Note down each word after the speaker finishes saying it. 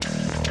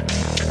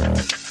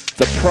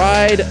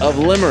pride of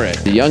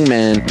Limerick, a young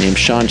man named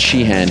Sean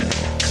Sheehan.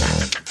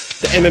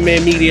 The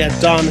MMA media,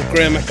 Don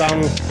Graham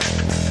McDonald.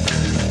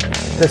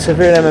 The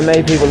severe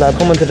MMA people that are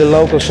coming to the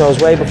local shows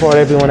way before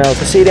everyone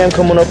else. I see them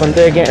coming up and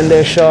they're getting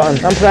their shot, and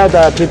I'm proud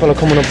that people are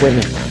coming up with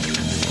me.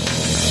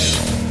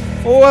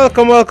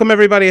 Welcome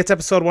everybody. It's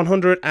episode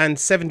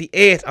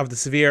 178 of the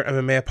Severe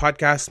MMA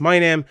podcast. My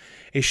name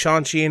is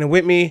Sean Sheehan, and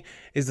with me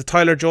is the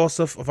Tyler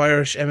Joseph of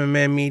Irish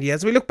MMA Media.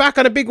 As we look back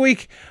on a big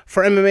week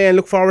for MMA and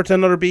look forward to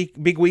another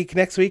big week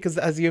next week as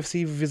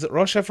UFC visit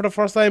Russia for the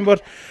first time.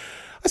 But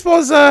I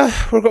suppose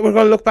we're going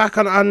to look back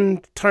on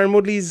Tyron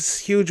Woodley's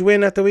huge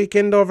win at the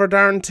weekend over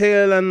Darren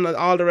Till and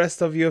all the rest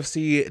of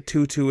UFC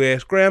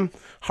 228. Graham,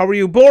 how were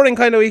you? Boring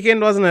kind of weekend,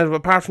 wasn't it?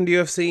 Apart from the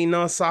UFC,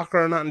 no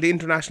soccer or nothing. The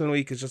international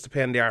week is just a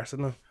pain in the arse,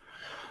 isn't it?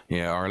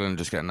 Yeah, Ireland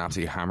just getting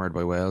absolutely hammered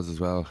by Wales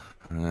as well.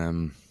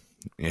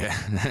 Yeah,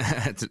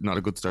 it's not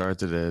a good start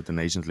to the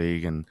Nations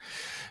League, and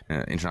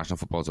international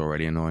football is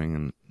already annoying,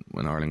 and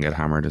when Ireland get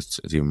hammered, it's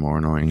even more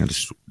annoying. I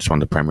just want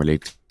the Premier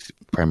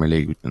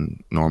League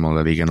and normal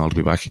La Liga and all to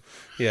be back.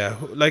 Yeah,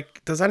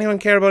 like, does anyone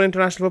care about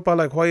international football?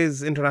 Like, why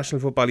is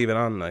international football even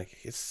on? Like,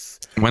 it's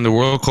when the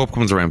World Cup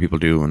comes around, people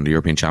do, and the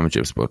European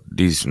Championships, but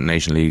these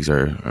nation leagues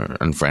are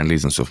and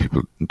friendlies and stuff,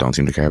 people don't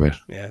seem to care about.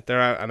 Yeah, they're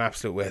an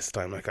absolute waste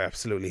of time. Like, I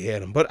absolutely hate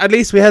them. But at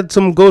least we had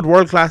some good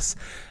world class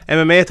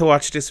MMA to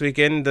watch this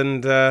weekend,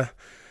 and the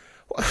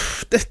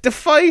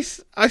fight,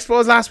 I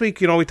suppose last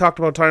week, we talked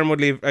about Tyron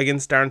Woodley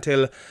against Darren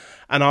Till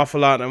an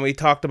awful lot, and we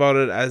talked about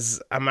it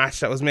as a match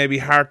that was maybe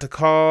hard to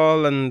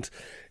call, and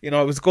it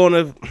was going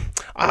to,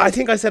 I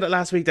think I said it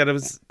last week that it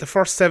was the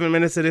first 7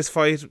 minutes of this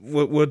fight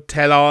would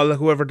tell all.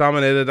 Whoever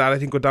dominated that, I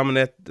think, would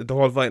dominate the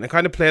whole fight, and it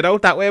kind of played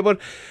out that way,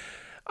 but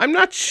I'm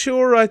not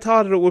sure I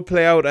thought it would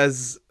play out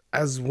as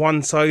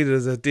one-sided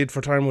as it did for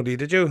Tyron Woodley.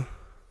 Did you?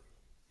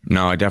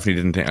 No, I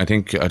definitely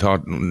didn't I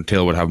thought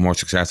Till would have more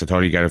success. I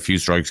thought he'd get a few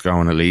strikes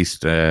going at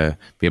least, be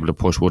able to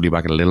push Woodley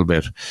back a little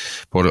bit.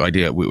 But I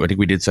think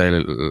we did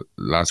say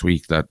last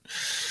week that,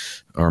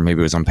 or maybe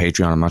it was on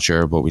Patreon, I'm not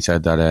sure, but we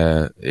said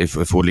that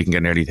if Woodley can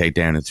get an early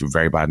takedown, it's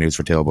very bad news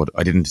for Till. But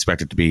I didn't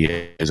expect it to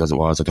be as it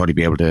was. I thought he'd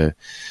be able to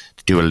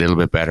do a little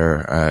bit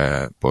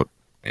better. But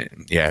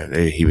yeah,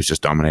 he was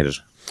just dominated.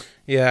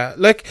 Yeah,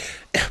 like,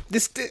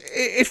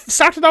 it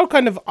started out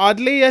kind of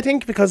oddly, I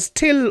think, because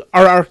Till,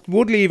 or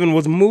Woodley even,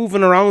 was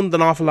moving around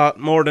an awful lot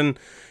more than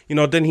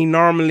he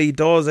normally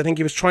does. I think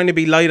he was trying to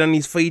be light on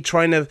his feet,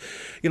 trying to,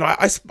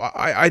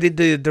 I did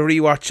the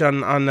rewatch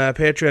on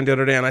Patreon the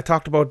other day, and I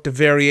talked about the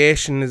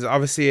variation is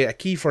obviously a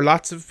key for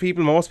lots of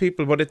people, most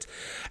people, but it's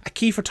a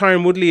key for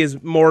Tyron Woodley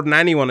is more than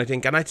anyone, I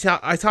think. And I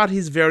thought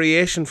his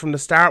variation from the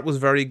start was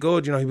very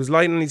good. He was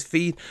light on his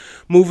feet,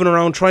 moving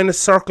around, trying to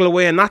circle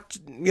away, and not,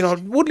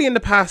 Woodley in the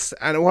past,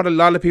 and what a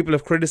lot of people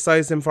have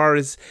criticised him for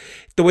is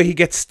the way he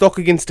gets stuck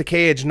against the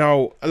cage.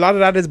 Now, a lot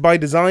of that is by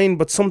design,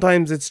 but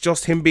sometimes it's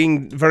just him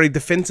being very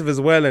defensive as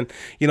well. And,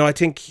 I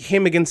think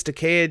him against the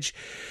cage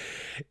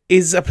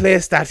is a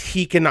place that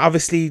he can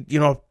obviously,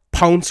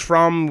 pounce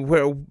from,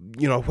 where,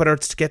 whether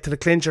it's to get to the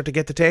clinch or to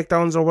get the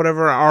takedowns or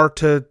whatever, or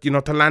to,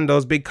 to land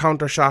those big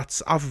counter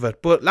shots off of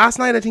it. But last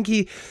night, I think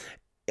he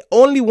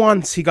only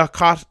once he got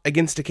caught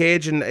against the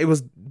cage, and it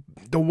was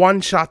the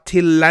one shot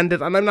Till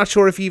landed, and I'm not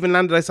sure if he even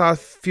landed. I saw a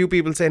few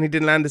people saying he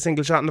didn't land a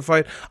single shot in the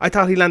fight. I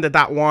thought he landed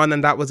that one,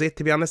 and that was it,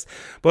 to be honest.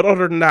 But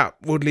other than that,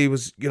 Woodley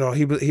was,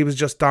 he was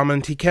just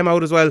dominant. He came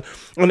out as well,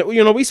 and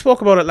we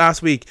spoke about it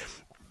last week.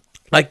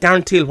 Like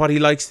Darren Till, what he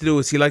likes to do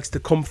is he likes to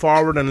come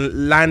forward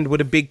and land with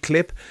a big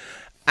clip.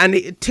 And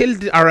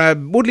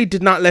Woodley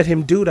did not let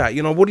him do that.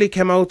 Woodley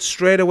came out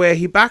straight away.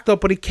 He backed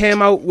up, but he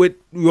came out with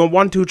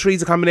 1, 2, 3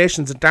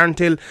 combinations. And Darren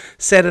Till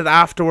said it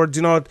afterwards.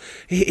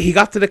 He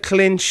got to the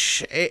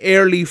clinch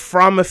early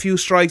from a few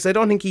strikes. I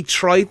don't think he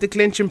tried the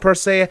clinching per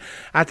se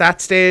at that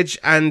stage.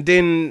 And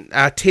then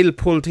Till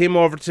pulled him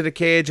over to the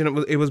cage, and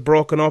it was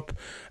broken up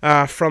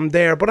from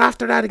there. But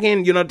after that,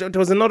 again, there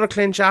was another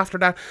clinch after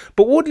that.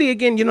 But Woodley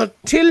again,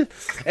 Till,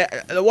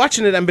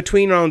 watching it in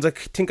between rounds, I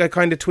think I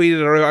kind of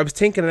tweeted, or I was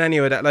thinking it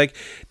anyway, that like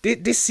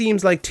this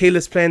seems like Till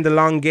is playing the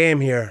long game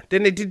here.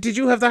 Did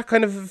you have that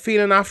kind of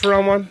feeling after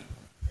round one?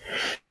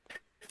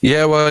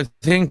 Yeah, well, I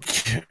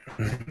think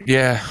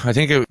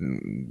it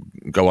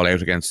would go all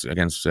out against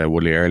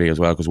Woodley early as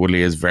well, because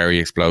Woodley is very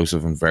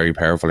explosive and very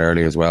powerful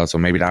early as well. So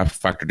maybe that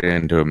factored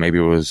into it. Maybe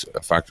it was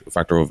a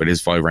factor of it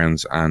is 5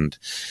 rounds, and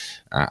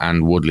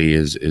Woodley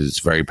is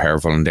very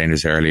powerful and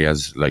dangerous early,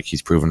 as like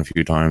he's proven a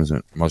few times.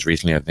 And most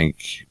recently, I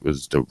think,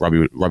 was the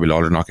Robbie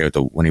Lawler knockout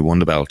when he won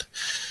the belt.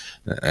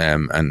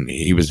 And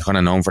he was kind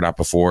of known for that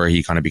before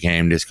he kind of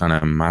became this kind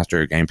of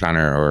master game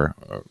planner,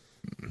 or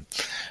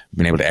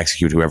being able to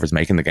execute whoever's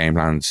making the game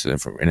plans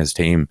in his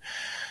team.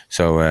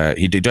 So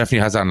he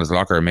definitely has that in his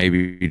locker.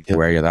 Maybe he'll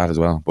wary of that as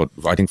well. But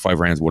I think 5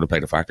 rounds would have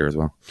played a factor as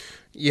well.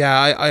 Yeah,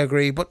 I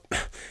agree. But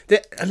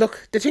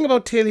the thing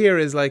about Till here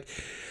is, like,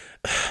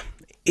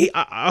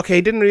 Okay,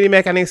 he didn't really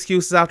make any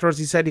excuses afterwards.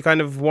 He said he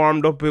kind of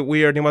warmed up a bit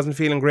weird. He wasn't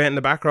feeling great in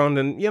the background,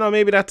 and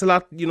maybe that's a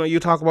lot. You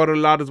talk about it a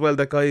lot as well.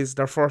 That guys,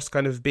 their first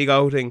kind of big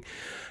outing,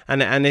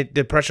 and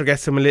the pressure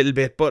gets to him a little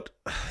bit. But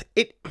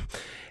it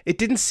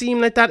didn't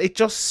seem like that. It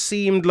just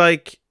seemed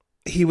like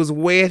he was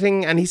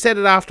waiting, and he said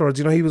it afterwards.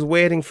 He was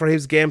waiting for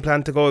his game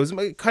plan to go. It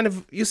was kind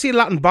of, you see a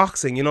lot in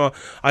boxing.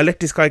 I let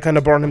this guy kind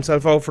of burn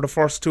himself out for the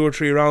first 2 or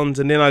 3 rounds,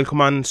 and then I'll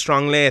come on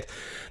strong late.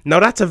 Now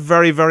that's a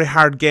very, very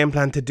hard game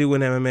plan to do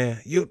in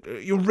MMA.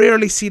 You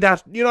rarely see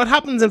that. It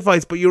happens in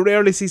fights, but you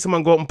rarely see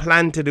someone go out and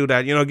plan to do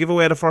that. Give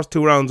away the first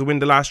 2 rounds and win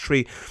the last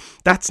 3.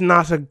 That's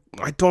not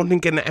I don't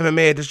think in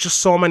MMA, there's just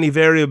so many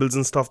variables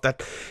and stuff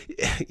that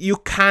you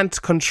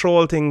can't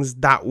control things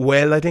that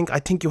well. I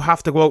think you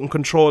have to go out and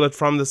control it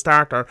from the start.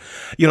 Or,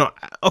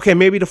 okay,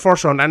 maybe the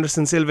first round,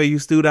 Anderson Silva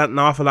used to do that an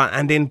awful lot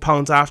and then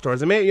pounce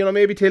afterwards. And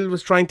maybe Till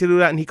was trying to do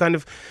that,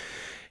 and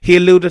he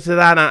alluded to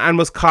that and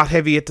was caught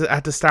heavy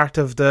at the start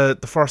of the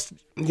first.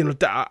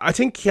 I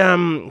think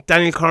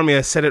Daniel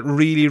Cormier said it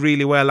really,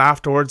 really well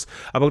afterwards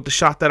about the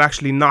shot that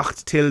actually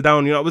knocked Till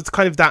down. It was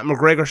kind of that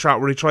McGregor shot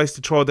where he tries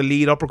to throw the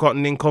lead uppercut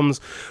and then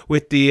comes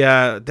with the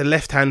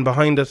left hand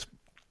behind it.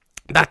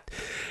 That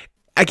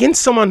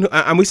against someone,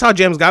 and we saw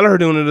James Gallagher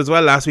doing it as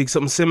well last week,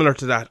 something similar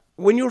to that.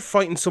 When you're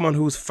fighting someone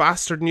who's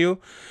faster than you,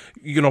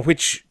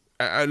 which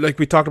like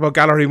we talked about,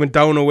 Gallagher, he went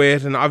down a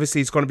weight, and obviously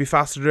he's going to be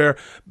faster there.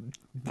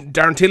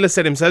 Darren Till has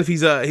said himself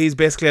he's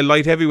basically a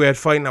light heavyweight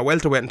fighting a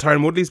welterweight, and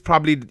Tyron Woodley's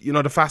probably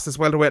the fastest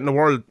welterweight in the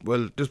world.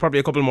 Well, there's probably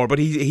a couple more, but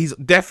he's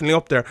definitely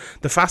up there,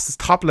 the fastest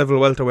top level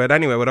welterweight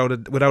anyway,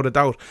 without a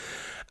doubt.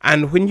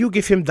 And when you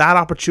give him that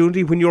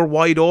opportunity, when you're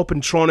wide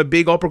open, throwing a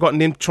big uppercut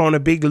and then throwing a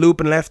big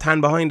loop and left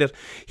hand behind it,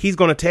 he's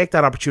going to take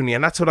that opportunity.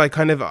 And that's what I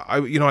kind of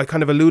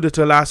alluded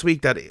to last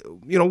week, that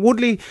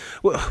Woodley,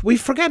 we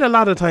forget a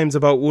lot of times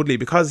about Woodley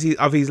because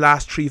of his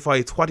last 3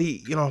 fights, what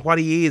he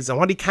is and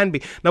what he can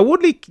be. Now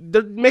Woodley,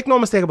 make no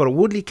mistake about it,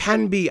 Woodley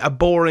can be a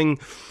boring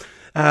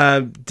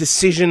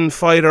decision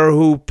fighter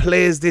who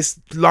plays this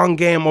long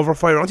game over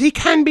 5 rounds. He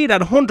can be that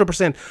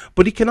 100%,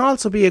 but he can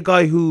also be a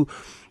guy who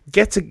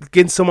gets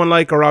against someone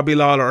like a Robbie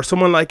Lawler or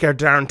someone like a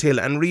Darren Till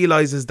and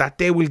realises that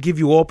they will give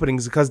you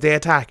openings because they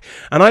attack.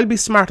 And I'll be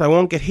smart, I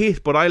won't get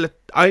hit, but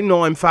I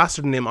know I'm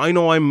faster than him. I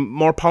know I'm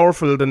more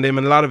powerful than them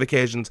in a lot of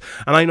occasions,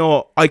 and I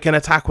know I can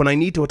attack when I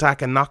need to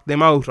attack and knock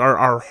them out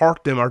or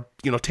hurt them or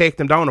take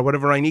them down or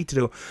whatever I need to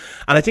do.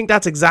 And I think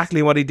that's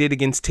exactly what he did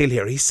against Till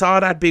here. He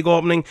saw that big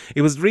opening.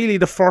 It was really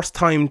the first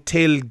time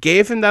Till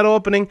gave him that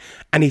opening,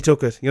 and he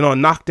took it.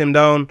 Knocked him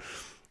down,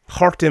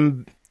 hurt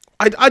him.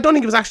 I don't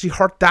think it was actually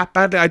hurt that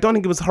badly. I don't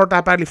think it was hurt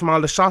that badly from all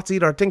the shots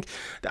either. I think,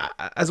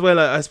 as well,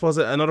 I suppose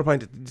another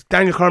point,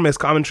 Daniel Cormier's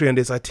commentary on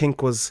this, I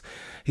think, was,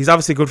 he's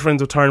obviously good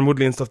friends with Tyron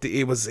Woodley and stuff.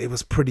 It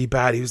was pretty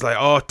bad. He was like,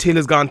 oh, Till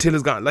is gone.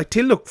 Like,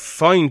 Till looked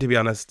fine, to be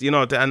honest,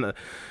 and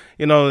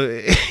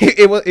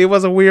it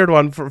was a weird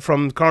one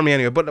from Cormier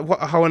anyway. But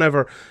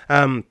however,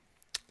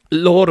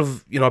 load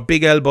of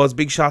big elbows,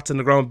 big shots in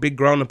the ground, big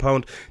ground and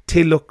pound.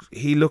 Till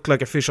looked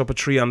like a fish up a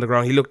tree on the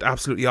ground. He looked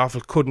absolutely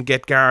awful, couldn't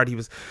get guard. He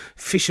was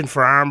fishing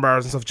for arm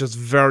bars and stuff, just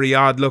very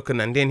odd looking.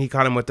 And then he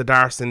caught him with the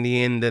darts in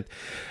the end. That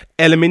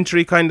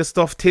elementary kind of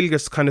stuff. Till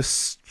just kind of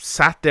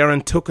sat there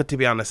and took it, to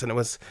be honest, and it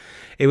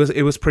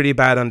was pretty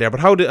bad on there.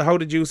 But how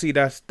did you see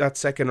that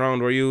second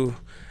round? Were you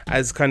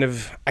as kind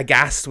of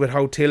aghast with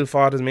how Till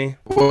fought as me?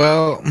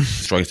 Well,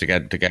 tries to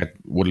get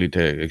Woodley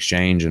to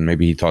exchange, and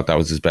maybe he thought that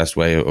was his best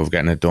way of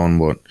getting it done.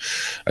 But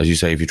as you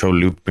say, if you throw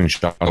looping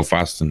shots so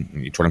fast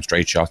and you throw them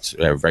straight shots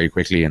very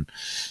quickly, and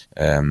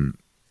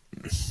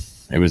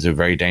it was a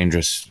very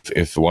dangerous,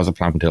 if it was a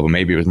plan from Till, but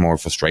maybe it was more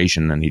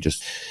frustration, and he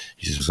just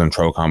was going to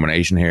throw a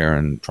combination here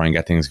and try and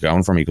get things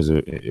going for me, because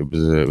it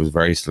was a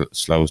very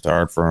slow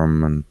start for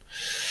him, and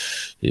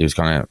he was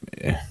kind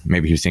of,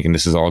 maybe he was thinking,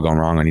 this is all going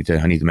wrong, I need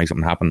to make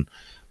something happen.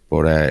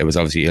 But it was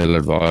obviously ill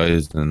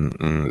advised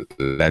and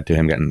led to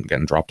him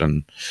getting dropped.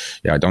 And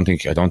yeah, I don't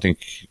think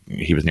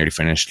he was nearly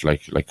finished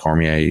like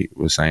Cormier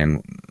was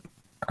saying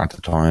at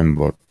the time.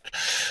 But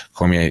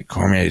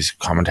Cormier's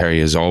commentary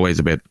is always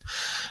a bit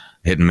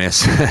hit and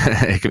miss,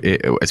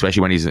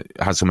 especially when he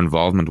has some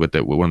involvement with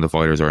one of the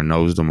fighters, or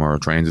knows them, or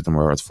trains with them,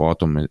 or has fought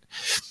them.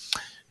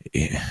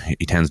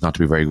 He tends not to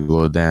be very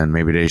good. Then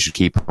maybe they should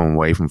keep him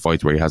away from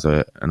fights where he has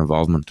an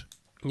involvement.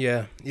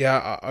 Yeah,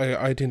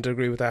 I tend to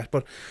agree with that.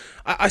 But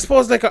I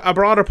suppose like a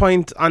broader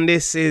point on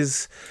this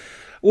is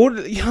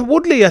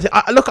Woodley.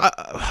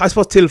 I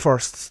suppose Till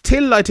first.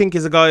 Till, I think,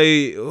 is a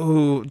guy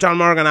who John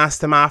Morgan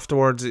asked him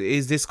afterwards,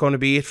 is this going to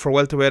be it for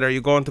welterweight? Are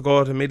you going to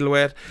go to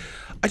middleweight?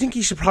 I think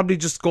he should probably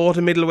just go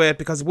to middleweight,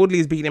 because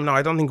Woodley's beating him now.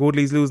 I don't think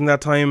Woodley's losing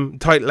that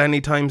title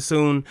anytime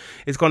soon.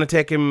 It's going to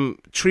take him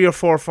 3 or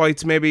 4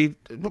 fights, maybe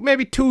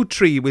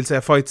 2-3, we'll say,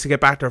 fights to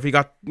get back there. If he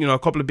got a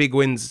couple of big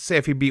wins, say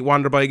if he beat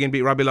Wonderboy again,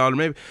 beat Robbie Lawler,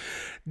 maybe.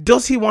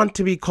 Does he want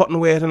to be cutting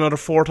weight another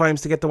 4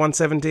 times to get to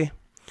 170?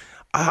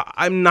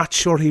 I'm not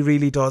sure he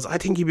really does. I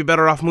think he'd be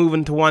better off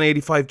moving to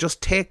 185.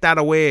 Just take that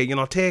away,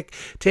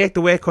 take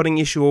the weight cutting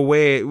issue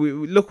away.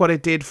 Look what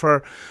it did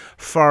for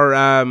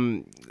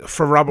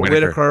Robert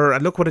Whittaker,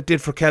 and look what it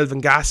did for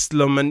Kelvin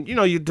Gastelum, and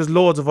there's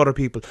loads of other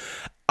people.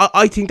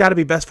 I think that'd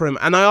be best for him,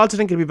 and I also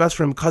think it'd be best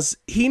for him because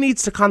he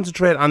needs to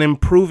concentrate on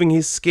improving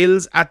his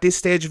skills at this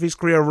stage of his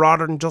career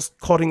rather than just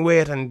cutting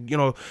weight. And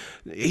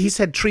he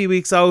said 3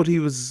 weeks out he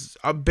was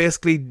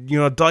basically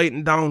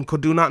dieting down,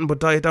 could do nothing but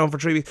diet down for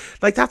 3 weeks.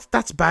 Like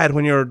that's bad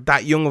when you're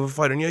that young of a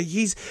fighter. And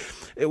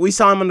we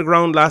saw him on the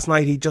ground last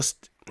night.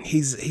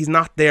 He's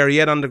not there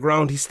yet on the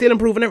ground. He's still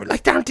improving.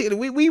 Like Darren Till,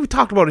 we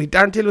talked about it.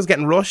 Darren Till was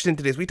getting rushed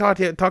into this. We talked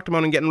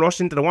about him getting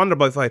rushed into the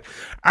Wonderboy fight.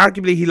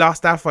 Arguably, he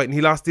lost that fight and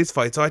he lost this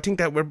fight. So I think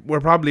that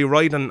we're probably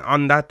right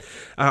on that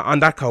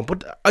count.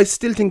 But I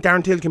still think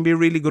Darren Till can be a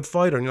really good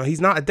fighter. He's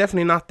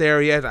definitely not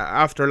there yet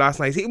after last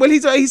night.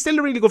 He's still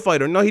a really good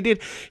fighter. He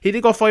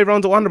did go 5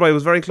 rounds at Wonderboy. It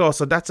was very close.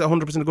 So that's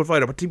 100% a good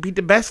fighter. But to beat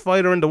the best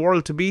fighter in the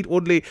world, to beat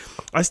Woodley,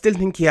 I still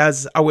think he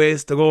has a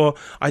ways to go.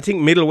 I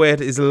think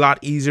middleweight is a lot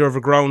easier of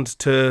a ground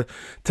to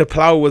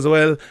plough as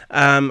well.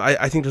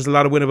 I think there's a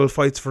lot of winnable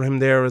fights for him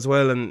there as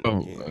well. And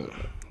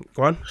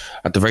go on.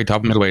 At the very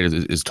top, middleweight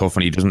is tough,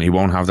 and he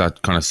won't have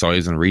that kind of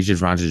size and reach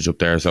advantage up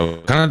there. So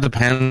it kind of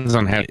depends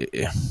on how.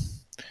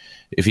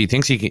 If he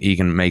thinks he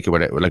can make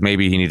it, like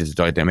maybe he needs to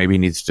diet down, maybe he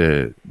needs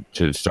to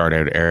start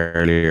out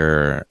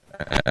earlier,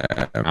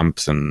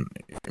 and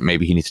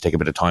maybe he needs to take a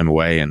bit of time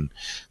away and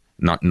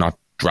not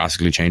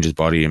drastically change his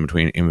body in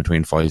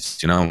between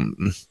fights.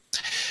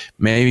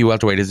 Maybe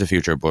welterweight is the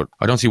future, but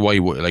I don't see why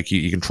you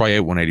can try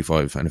out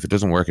 185, and if it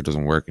doesn't work, it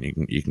doesn't work, and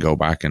you can go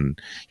back, and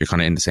you're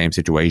kind of in the same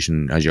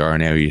situation as you are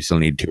now. You still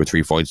need 2 or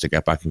 3 fights to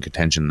get back in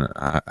contention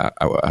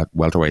at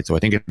welterweight. So I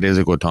think it is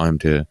a good time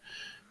to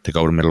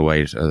go to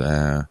middleweight.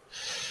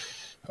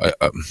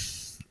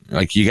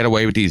 Like you get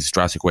away with these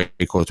drastic weight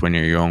cuts when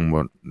you're young,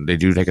 but they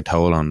do take a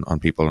toll on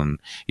people. And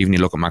even you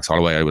look at Max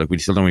Holloway, we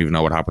still don't even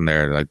know what happened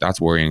there. Like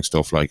that's worrying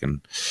stuff. Like, and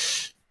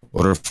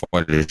other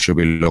fighters should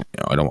be looking.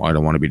 I don't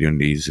want to be doing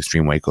these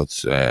extreme weight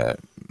cuts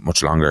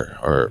much longer,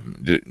 or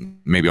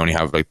maybe only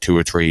have like two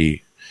or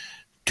three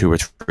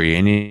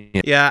in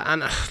you. Yeah,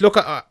 and look,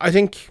 I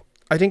think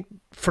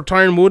for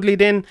Tyron Woodley,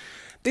 then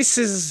this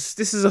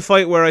is a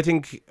fight where I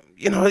think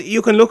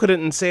you can look at it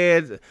and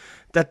say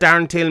that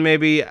Darren Till,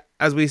 maybe,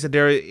 as we said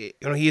there, he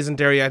isn't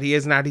there yet. He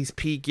isn't at his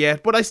peak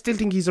yet. But I still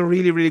think he's a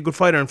really, really good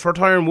fighter. And for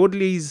Tyron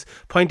Woodley's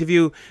point of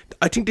view,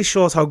 I think this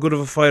shows how good of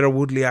a fighter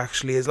Woodley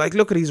actually is. Like,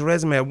 look at his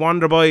resume.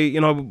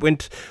 Wonderboy,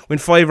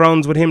 went 5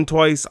 rounds with him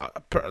twice.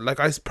 Like,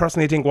 I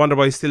personally think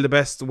Wonderboy is still the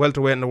best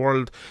welterweight in the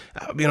world.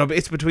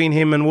 It's between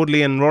him and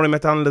Woodley and Rory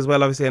McDonald as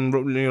well, obviously. And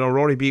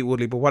Rory beat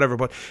Woodley, but whatever.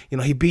 But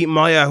he beat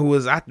Maia, who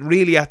was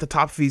really at the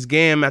top of his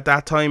game at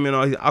that time.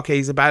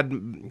 Okay,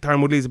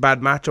 Tyron Woodley's a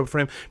bad matchup for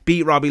him.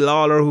 Beat Robbie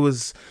Lawler, who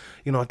was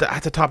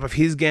at the top of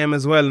his game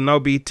as well, and now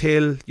beat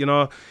Till.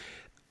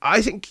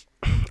 I think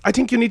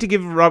you need to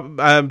give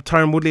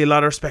Tyron Woodley a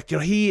lot of respect.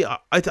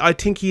 I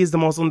think he is the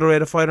most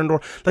underrated fighter in the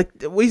world. Like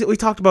we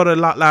talked about it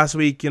a lot last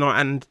week,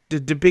 and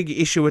the big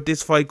issue with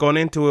this fight going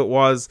into it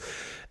was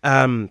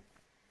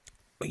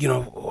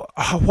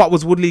what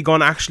was Woodley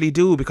going to actually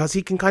do? Because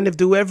he can kind of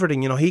do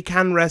everything. He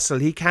can wrestle,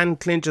 he can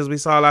clinch, as we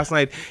saw last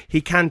night,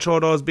 he can throw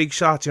those big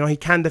shots, he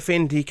can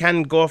defend, he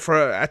can go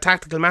for a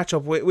tactical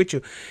matchup with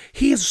you.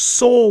 He is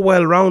so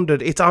well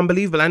rounded, it's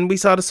unbelievable. And we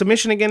saw the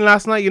submission again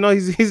last night.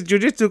 His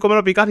jiu-jitsu coming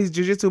up, he got his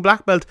jiu-jitsu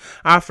black belt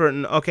after it.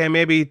 And okay,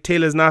 maybe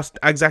Till is not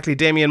exactly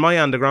Damian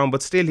Maia on the ground,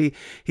 but still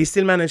he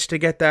still managed to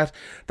get that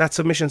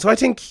submission. So I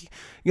think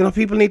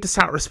people need to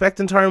start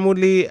respecting Tyron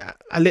Woodley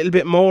a little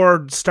bit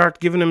more, start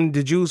giving him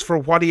the juice for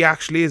what he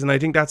actually is, and I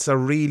think that's a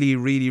really,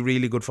 really,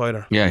 really good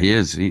fighter. Yeah, he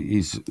is.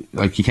 He's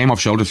like, he came off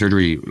shoulder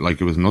surgery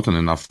like it was nothing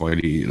in that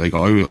fight.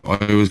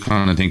 I was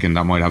kind of thinking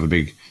that might have a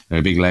big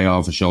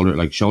layoff of shoulder.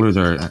 Like shoulders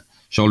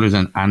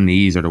and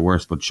knees are the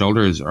worst, but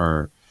shoulders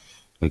are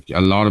like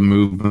a lot of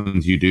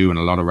movements you do, and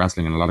a lot of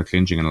wrestling and a lot of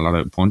clinching and a lot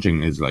of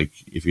punching is like,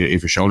 if your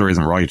shoulder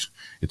isn't right,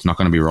 it's not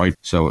going to be right.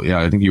 So yeah,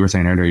 I think you were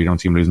saying earlier you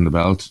don't see him losing the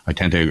belt. I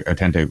tend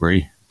to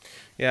agree.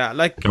 Yeah,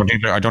 like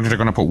I don't think they're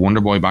going to put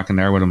Wonderboy back in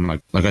there with him.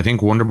 Like I think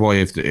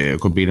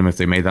Wonderboy could beat him if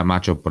they made that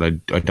matchup, but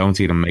I don't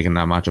see them making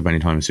that matchup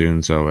anytime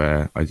soon.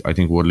 So I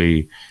think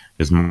Woodley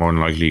is more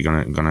than likely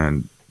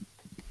gonna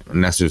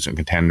unless there's a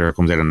contender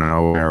comes out of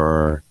nowhere,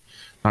 or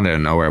not out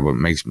of nowhere, but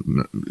makes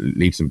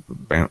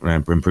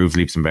improves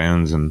leaps and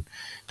bounds, and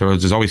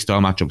there's always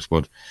style matchups.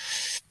 But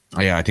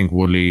yeah, I think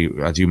Woodley,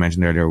 as you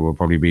mentioned earlier, will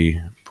probably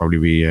be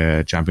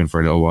champion for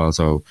a little while.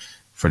 So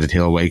for the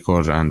Till weight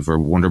cut, and for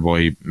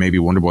Wonderboy, maybe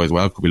Wonderboy as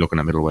well could be looking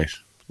at middleweight.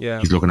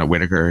 Yeah, he's looking at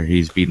Whittaker.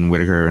 He's beaten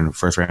Whittaker in the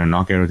first round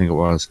knockout, I think it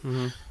was.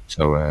 Mm-hmm.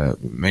 So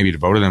maybe the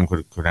both of them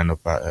could end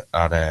up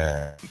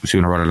at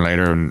sooner rather than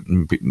later.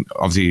 And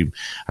obviously,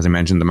 as I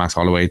mentioned, the Max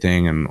Holloway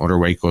thing and other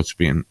weight cuts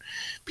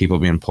people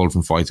being pulled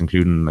from fights,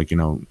 including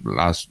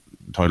last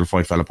title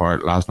fight fell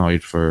apart last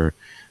night for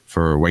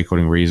weight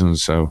cutting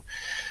reasons. So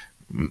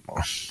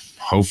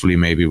hopefully,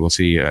 maybe we'll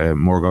see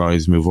more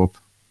guys move up.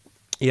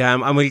 Yeah,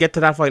 and we'll get to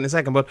that fight in a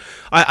second. But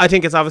I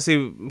think it's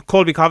obviously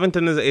Colby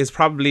Covington is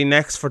probably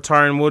next for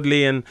Tyron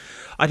Woodley, and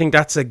I think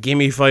that's a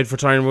gimme fight for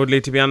Tyron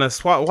Woodley, to be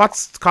honest.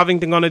 What's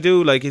Covington going to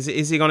do? Like, is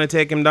he going to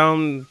take him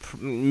down?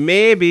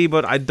 Maybe,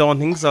 but I don't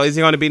think so. Is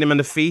he going to beat him in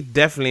the feet?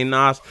 Definitely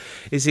not.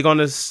 Is he going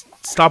to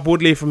stop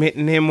Woodley from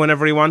hitting him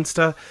whenever he wants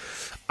to?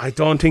 I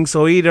don't think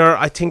so either.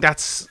 I think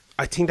that's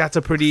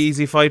a pretty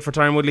easy fight for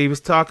Tyron Woodley. He was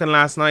talking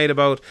last night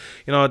about,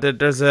 that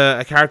there's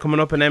a card coming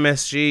up in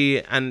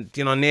MSG, and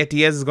Nate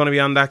Diaz is going to be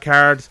on that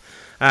card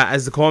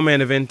as the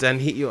co-main event, and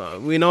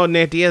we know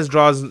Nate Diaz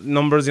draws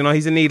numbers.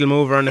 He's a needle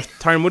mover, and if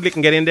Tyron Woodley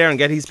can get in there and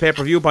get his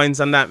pay-per-view points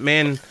on that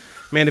main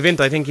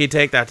event, I think he'd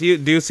take that. Do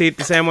you see it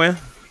the same way?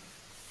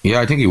 Yeah,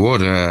 I think he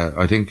would.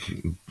 I think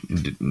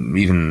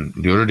even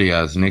the other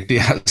Diaz, Nick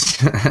Diaz,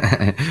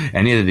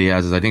 any of the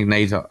Diaz's, I think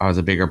Nate has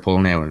a bigger pull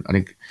now. I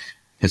think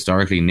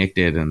historically Nick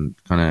did, and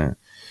kind of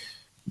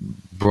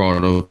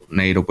brought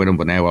Nate up with him,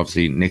 but now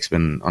obviously Nick's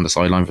been on the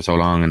sideline for so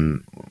long,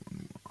 and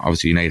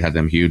obviously Nate had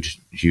them huge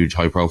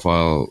high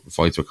profile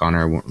fights with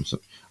Conor.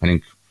 I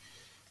think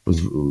it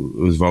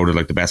was voted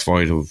like the best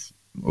fight of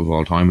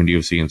all time in the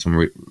UFC in some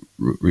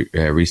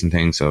recent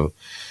things. So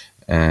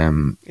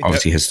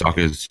obviously his stock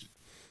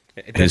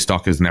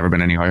has never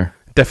been any higher.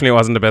 Definitely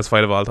wasn't the best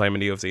fight of all time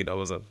in the UFC. That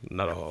was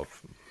not a hope.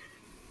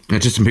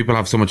 It's just some people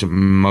have so much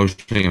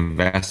emotionally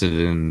invested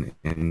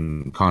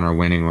in Conor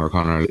winning, or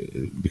Conor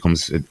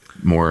becomes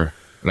more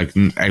like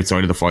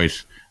outside of the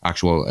fight,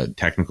 actual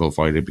technical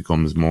fight, it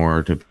becomes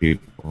more to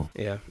people.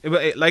 Yeah, it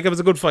was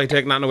a good fight,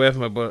 take nothing away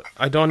from it, but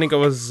I don't think it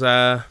was.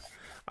 I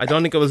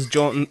don't think it was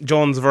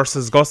Jones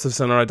versus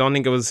Gustafsson, or I don't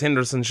think it was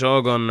Henderson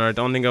Shogun, or I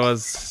don't think it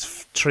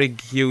was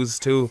Trigg Hughes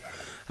too,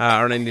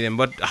 or any of them.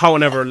 But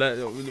however,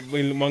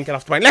 we won't get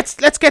off the point.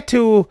 Let's get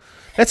to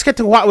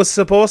what was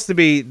supposed to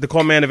be the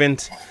co-main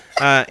event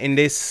in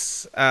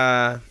this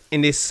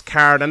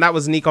card, and that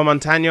was Nico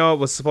Montano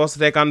was supposed to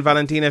take on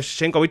Valentina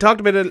Shevchenko. We talked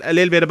a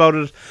little bit about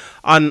it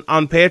on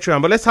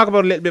Patreon, but let's talk about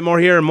it a little bit more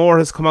here. More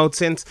has come out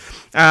since.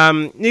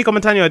 Nico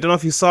Montano, I don't know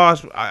if you saw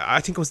it,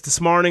 I think it was this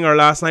morning or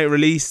last night,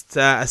 released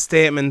a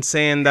statement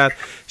saying that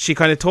she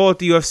kind of told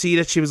the UFC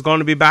that she was going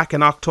to be back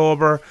in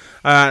October,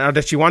 or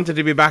that she wanted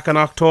to be back in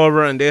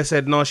October, and they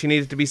said no, she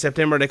needed to be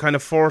September. They kind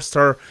of forced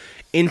her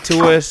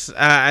into it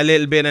a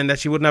little bit, and that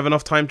she wouldn't have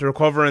enough time to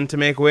recover and to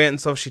make weight and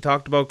stuff. She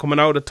talked about coming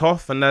out of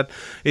tough, and that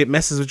it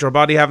messes with your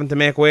body having to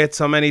make weight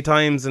so many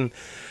times. And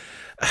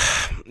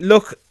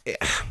look,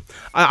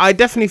 I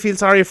definitely feel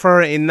sorry for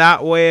her in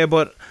that way,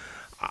 but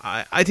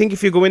I think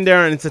if you go in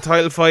there and it's a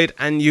title fight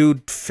and you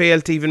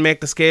fail to even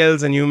make the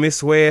scales and you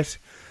miss weight,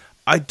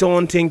 I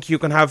don't think you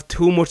can have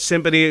too much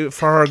sympathy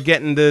for her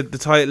getting the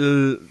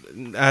title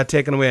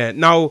taken away.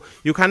 Now,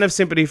 you can have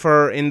sympathy for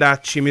her in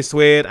that she missed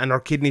weight and her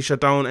kidney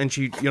shut down, and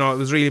she, it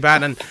was really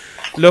bad. And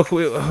look,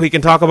 we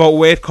can talk about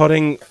weight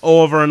cutting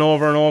over and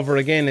over and over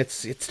again.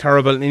 It's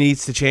terrible. It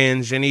needs to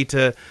change. They need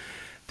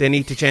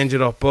to change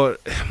it up. But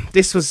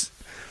this was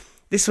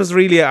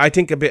really, I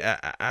think,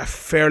 a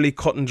fairly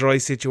cut and dry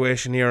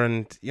situation here,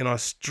 and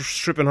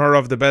stripping her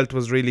of the belt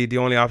was really the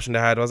only option they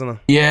had, wasn't it?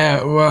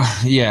 Yeah,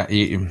 well, yeah,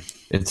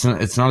 it's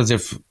not as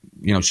if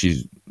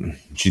she's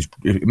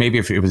maybe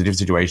if it was a different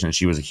situation and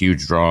she was a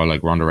huge draw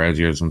like Ronda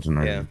Rousey or something,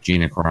 or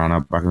Gina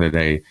Carano back in the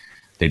day,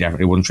 they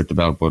definitely wouldn't strip the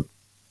belt. But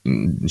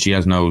she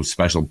has no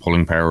special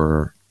pulling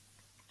power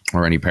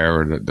or any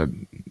power that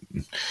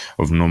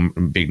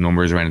of big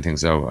numbers or anything.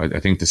 So I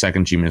think the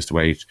second she missed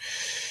weight,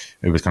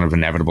 it was kind of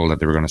inevitable that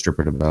they were going to strip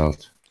her the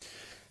belt.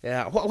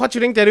 Yeah, what do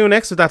you think they do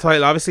next with that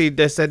title? Obviously,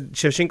 they said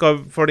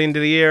Shevchenko for the end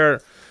of the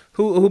year.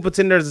 Who puts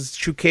in there is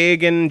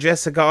Chukagan,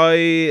 Jessica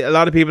Eye, a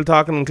lot of people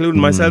talking, including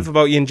myself,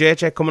 about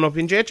Jędrzejczyk coming up.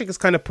 Jędrzejczyk has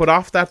kind of put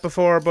off that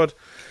before, but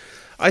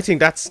I think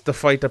that's the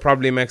fight that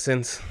probably makes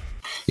sense.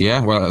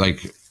 Yeah, well, like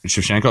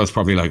Shevchenko is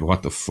probably like,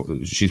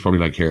 she's probably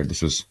like, here,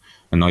 this was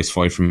a nice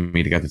fight for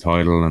me to get the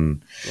title,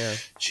 and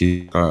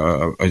she,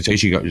 I'd say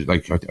she got,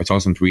 like, I saw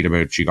some tweet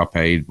about she got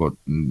paid, but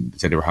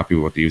said they were happy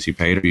with what the UFC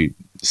paid. It'd be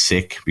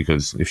sick,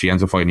 because if she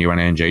ends up fighting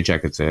UNA and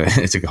Jędrzejczyk,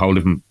 it's a whole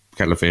different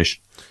kettle of fish.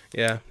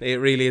 Yeah, it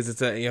really is.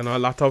 It's a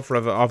lot tougher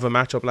of a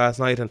matchup last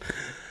night, and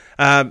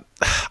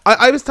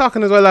I was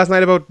talking as well last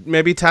night about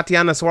maybe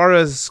Tatiana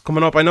Suarez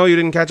coming up. I know you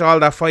didn't catch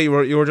all that fight; you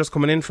were just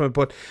coming in from it,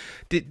 but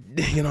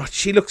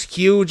she looks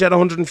huge at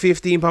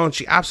 115 pounds.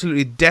 She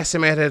absolutely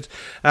decimated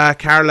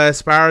Carla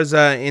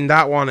Esparza in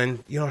that one,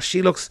 and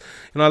she looks.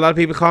 A lot of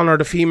people calling her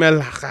the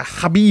female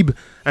Khabib,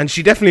 and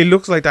she definitely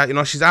looks like that.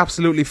 She's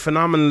absolutely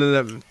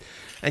phenomenal.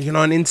 And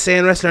an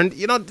insane wrestler, and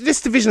this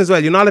division as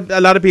well.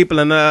 A lot of people,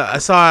 and I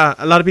saw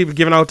a lot of people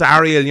giving out to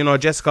Ariel,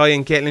 Jessica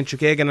and Caitlin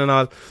Chukagan and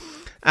all,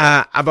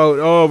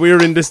 about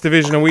we're in this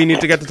division and we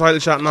need to get the title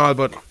shot and all.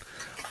 But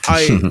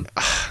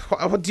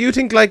what do you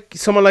think? Like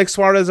someone like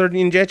Suarez or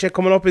Jędrzejczyk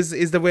coming up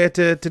is the way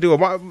to do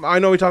it? I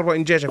know we talked about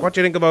Jędrzejczyk. What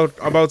do you think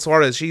about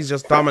Suarez? She's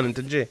just dominant,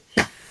 isn't she?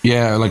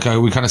 Yeah, like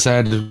we kind of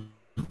said in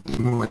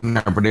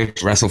our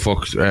prediction,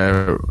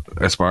 WrestleFuck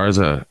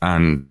Esparza,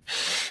 and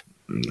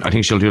I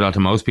think she'll do that to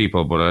most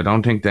people, but I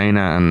don't think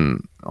Dana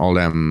and all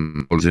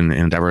them in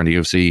Endeavour and the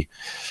UFC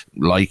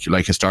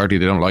like historically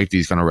they don't like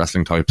these kind of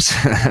wrestling types.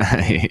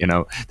 You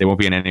know, they won't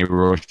be in any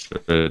rush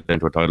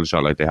into a title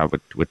shot like they have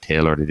with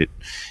Taylor. They did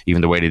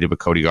even the way they did with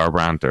Cody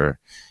Garbrandt, or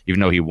even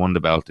though he won the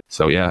belt.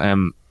 So yeah,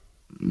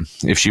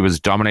 if she was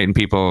dominating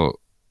people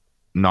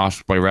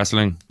not by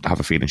wrestling, I have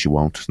a feeling she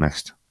won't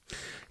next.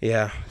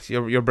 Yeah,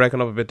 you're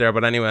breaking up a bit there,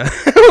 but anyway,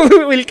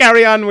 we'll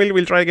carry on.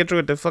 We'll try to get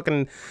through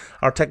it.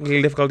 Our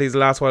technical difficulties the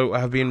last while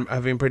have been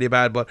pretty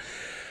bad, but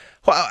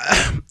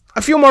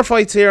a few more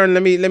fights here, and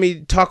let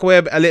me talk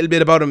away a little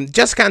bit about them.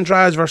 Jessica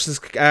Andrade versus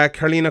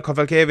Karolina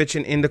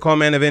Kowalkiewicz in the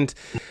co-main event.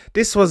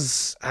 This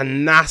was a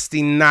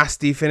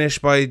nasty finish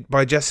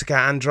by Jessica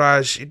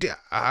Andrade.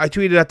 I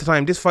tweeted at the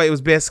time, this fight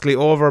was basically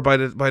over by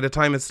the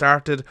time it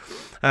started.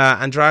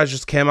 Andrade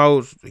just came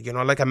out,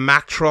 like a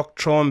Mack truck,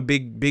 throwing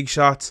big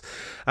shots.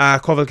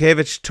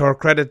 Kowalkiewicz, to her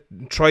credit,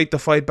 tried to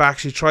fight back.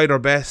 She tried her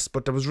best,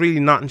 but there was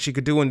really nothing she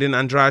could do. And then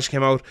Andrade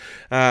came out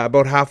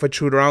about halfway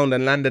through the round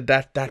and landed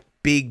that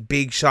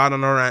big shot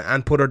on her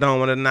and put her down.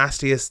 One of the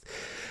nastiest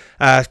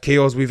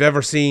KOs we've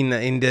ever seen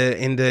in the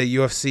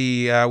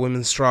UFC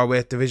women's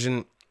strawweight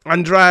division.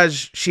 Andrade,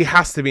 she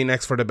has to be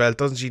next for the belt,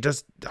 doesn't she?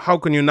 Just how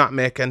can you not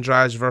make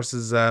Andrade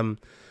versus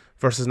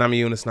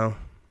Namajunas now?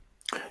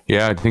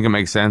 Yeah, I think it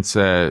makes sense.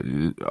 I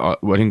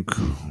think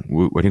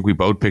we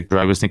both picked her.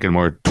 I was thinking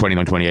more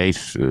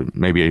 29-28,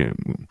 maybe a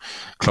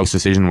close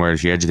decision where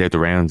she edged out the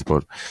rounds.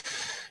 But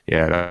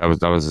yeah,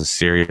 that was a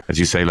serious, as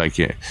you say, like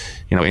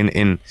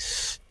in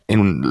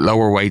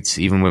lower weights,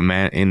 even with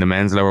men in the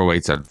men's lower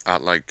weights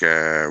at like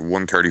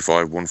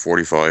 135,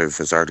 145,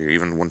 exactly,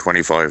 even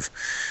 125,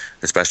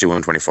 especially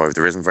 125.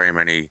 There isn't very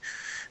many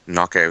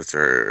knockouts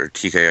or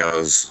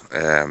TKOs.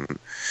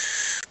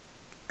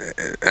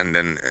 And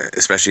then,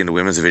 especially in the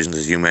women's divisions,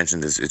 as you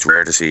mentioned, it's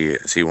rare to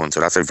see one. So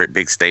that's a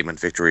big statement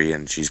victory,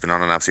 and she's been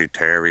on an absolute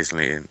tear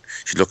recently. And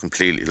she looked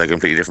completely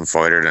different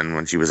fighter than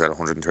when she was at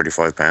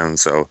 135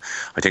 pounds. So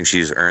I think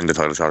she's earned the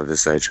title shot at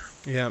this stage.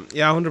 Yeah,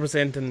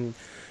 100%. And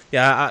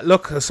yeah,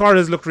 look,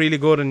 Suarez looked really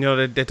good, and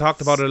they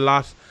talked about it a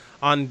lot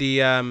on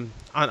the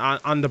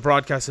on the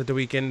broadcast at the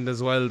weekend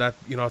as well. That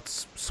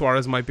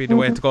Suarez might be the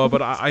way to go,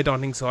 but I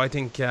don't think so. I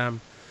think.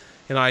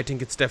 I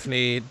think it's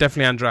definitely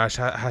Andrade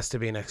has to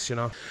be next,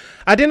 Then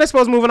I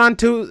suppose moving on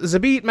to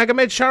Zabit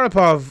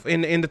Magomedsharipov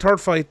in the third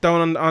fight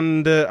down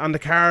on the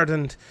card,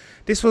 and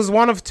this was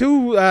one of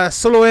two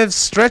Suloev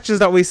stretches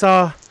that we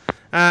saw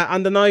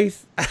on the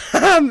night,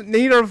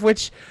 neither of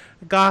which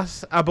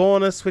got a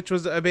bonus, which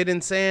was a bit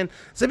insane.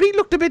 Zabit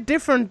looked a bit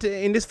different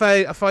in this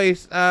fight.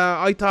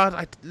 I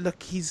thought,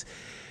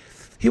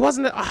 he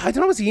wasn't, I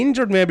don't know, was he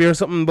injured maybe or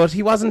something, but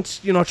he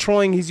wasn't,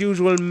 throwing his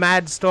usual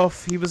mad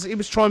stuff. He was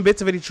throwing bits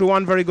of it. He threw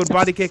one very good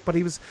body kick, but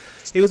he was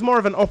more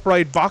of an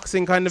upright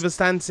boxing kind of a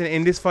stance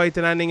in this fight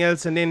than anything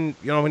else. And then,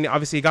 when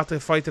obviously he got the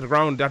fight to the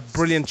ground, that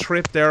brilliant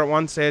trip there at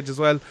one stage as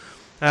well.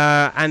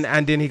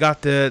 And then he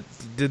got the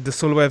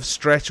Suloev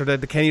stretch, or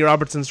the Kenny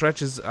Robertson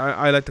stretch, as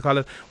I like to call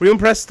it. Were you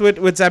impressed with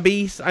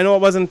Zabit? I know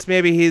it wasn't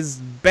maybe his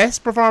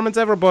best performance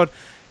ever, but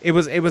it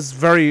was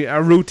very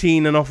a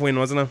routine enough win,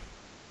 wasn't it?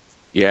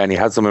 Yeah, and he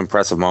had some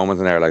impressive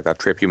moments in there, like that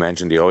trip you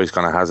mentioned. He always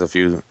kind of has a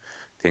few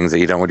things that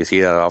you don't really see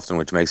that often,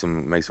 which makes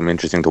him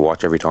interesting to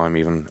watch every time.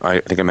 Even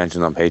I think I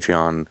mentioned on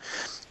Patreon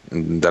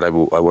that I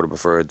would have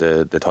preferred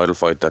the title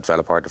fight that fell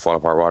apart to fall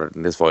apart rather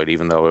than this fight,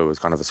 even though it was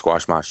kind of a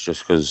squash match,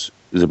 just because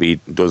Zabit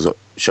does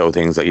show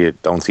things that you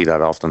don't see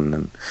that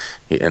often,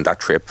 and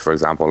that trip, for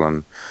example,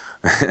 and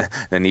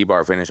the knee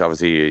bar finish,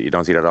 obviously you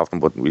don't see that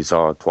often, but we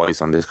saw it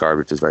twice on this card,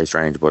 which is very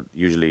strange. But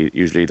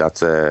usually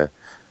that's a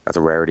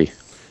rarity.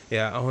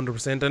 Yeah,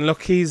 100%. And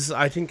look,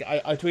 I think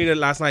I tweeted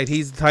last night,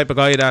 he's the type of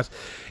guy that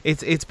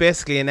it's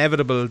basically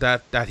inevitable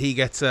that he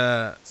gets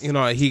a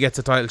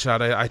title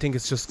shot. I think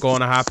it's just going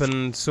to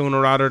happen sooner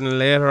rather than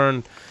later.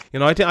 And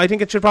I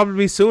think it should probably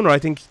be sooner. I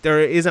think there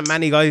isn't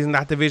many guys in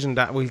that division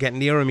that will get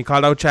near him. He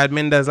called out Chad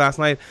Mendes last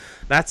night.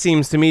 That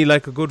seems to me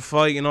like a good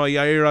fight.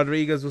 Yair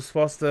Rodriguez was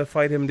supposed to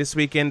fight him this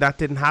weekend. That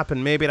didn't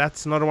happen. Maybe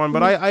that's another one.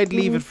 But I'd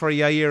leave it for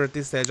Yair at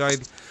this stage.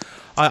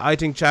 I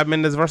think Chad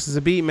Mendes versus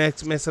Zabit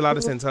makes a lot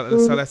of sense. So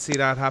let's see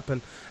that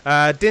happen.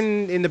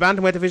 Then in the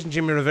bantamweight division,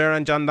 Jimmy Rivera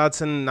and John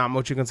Dodson. Not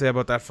much you can say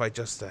about that fight.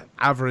 Just an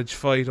average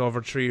fight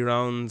over 3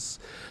 rounds.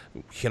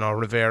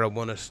 Rivera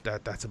won it.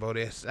 That's about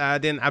it.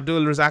 Then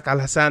Abdul Razak Al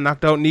Hassan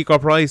knocked out Nico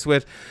Price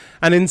with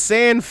an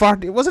insane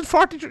 40. Was it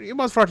 43? It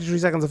was 43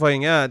 seconds of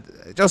fighting. Yeah,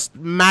 just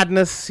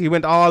madness. He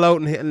went all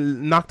out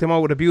and knocked him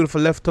out with a beautiful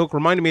left hook.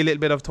 Reminded me a little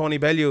bit of Tony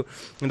Bellew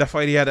in that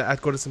fight he had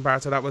at Goodison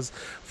Park. So that was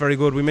very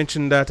good. We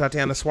mentioned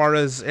Tatiana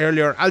Suarez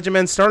earlier.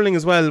 Aljamain Sterling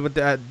as well with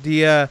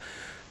the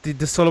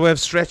Suloev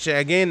stretch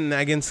again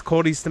against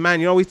Cody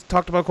Stamann. We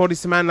talked about Cody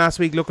Stamann last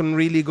week, looking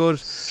really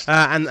good,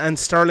 and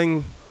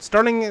Sterling,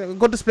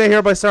 good display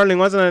here by Sterling,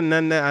 wasn't it?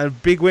 And a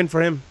big win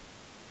for him.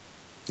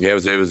 Yeah, it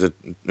was a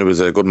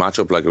good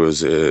matchup. Like, it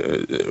was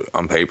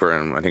on paper,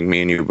 and I think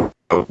me and you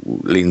both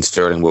lean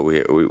Sterling. But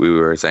we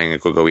were saying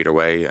it could go either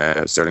way.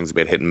 Sterling's a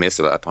bit hit and miss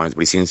at times,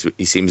 but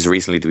he seems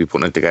recently to be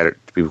putting it together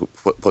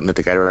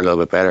a little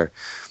bit better.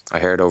 I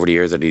heard over the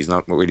years that he's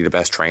not really the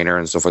best trainer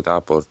and stuff like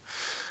that, but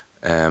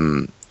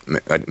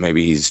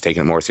maybe he's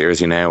taking it more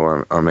seriously now,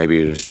 or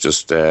maybe it's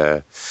just he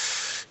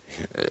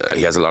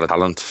has a lot of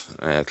talent,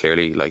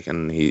 clearly. Like,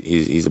 and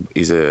he's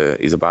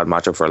a bad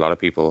matchup for a lot of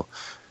people.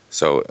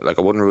 So, like,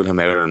 I wouldn't rule him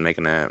out and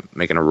making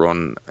a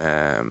run,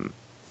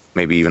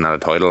 maybe even at a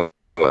title,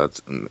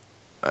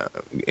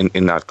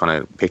 in that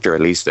kind of picture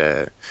at least.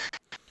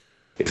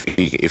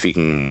 If he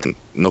can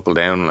knuckle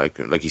down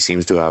like he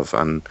seems to have,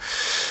 and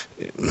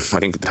I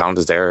think the talent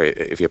is there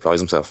if he applies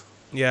himself.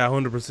 Yeah,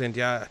 100%.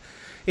 Yeah,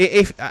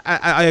 if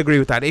I agree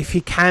with that. If he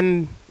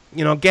can,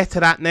 get to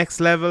that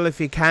next level, if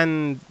he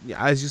can,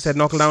 as you said,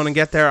 knuckle down and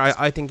get there,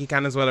 I think he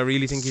can as well. I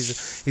really think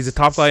he's a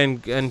top guy,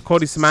 and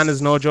Cody Saman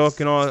is no joke.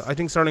 I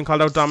think Sterling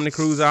called out Dominic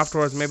Cruz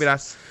afterwards. Maybe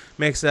that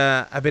makes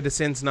a bit of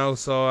sense now.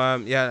 So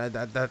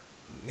that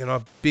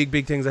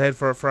big things ahead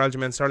for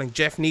Aljamain Sterling.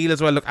 Jeff Neal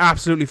as well, look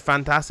absolutely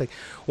fantastic.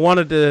 One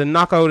of the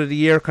knockout of the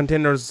year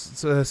contenders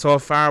so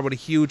far, with a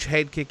huge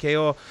head kick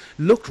KO.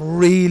 Looked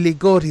really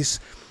good. He's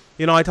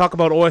I talk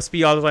about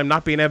OSB all the time,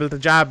 not being able to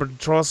jab or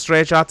throw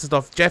straight shots and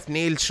stuff. Jeff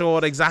Neal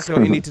showed exactly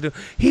what you need to do.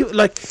 He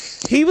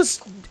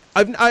was.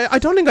 I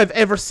don't think I've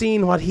ever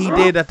seen what he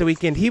did at the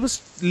weekend. He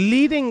was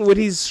leading with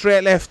his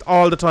straight left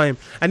all the time,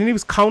 and then he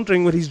was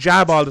countering with his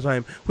jab all the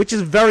time, which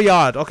is very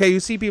odd. Okay, you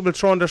see people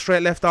throwing their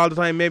straight left all the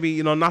time,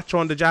 maybe not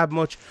throwing the jab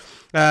much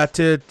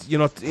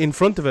in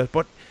front of it,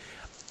 but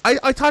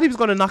I thought he was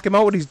going to knock him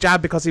out with his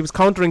jab because he was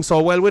countering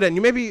so well with it.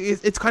 And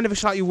it's kind of a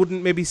shot you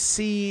wouldn't maybe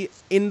see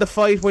in the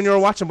fight when you're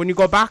watching. When you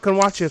go back and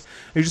watch it,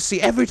 you just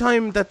see every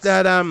time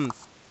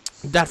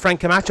that Frank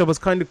Camacho was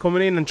kind of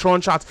coming in and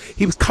throwing shots,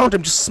 he was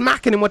countering, just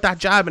smacking him with that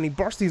jab, and he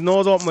burst his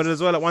nose open with it as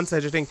well at one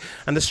stage, I think.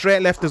 And the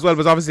straight left as well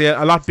was obviously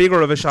a lot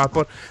bigger of a shot,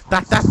 but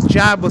that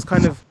jab was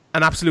kind of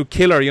an absolute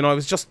killer. It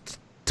was just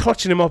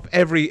touching him up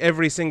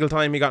every single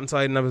time he got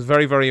inside, and I was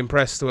very, very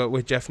impressed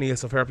with Jeff Neal,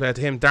 so fair play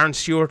to him. Darren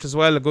Stewart as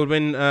well, a good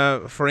win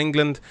for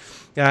England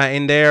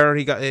in there.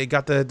 He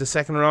got the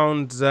second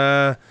round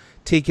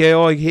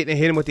TKO. He hit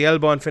him with the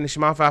elbow and finished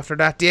him off after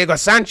that. Diego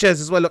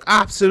Sanchez as well, look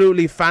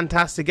absolutely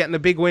fantastic, getting a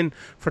big win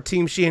for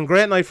Team Sheehan.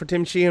 Great night for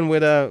Team Sheehan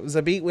with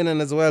Zabit winning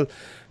as well.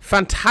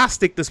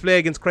 Fantastic display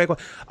against Craig.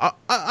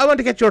 I want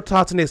to get your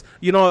thoughts on this.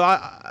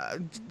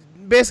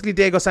 Basically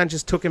Diego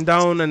Sanchez took him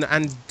down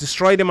and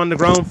destroyed him on the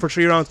ground for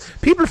 3 rounds.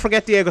 People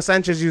forget Diego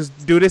Sanchez used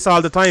to do this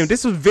all the time.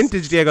 This was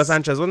vintage Diego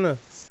Sanchez, wasn't it?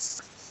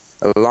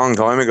 A long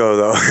time ago,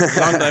 though.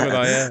 Long time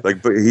ago, yeah. But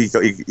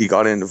he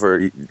got into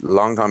for a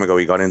long time ago.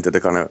 He got into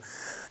the kind of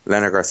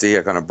Leonard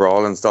Garcia kind of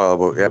brawling style.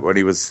 But yeah, when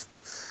he was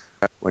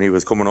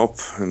coming up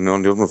and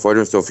on the Ultimate Fighter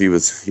and stuff, he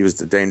was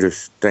the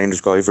dangerous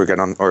guy for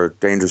getting on, or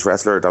dangerous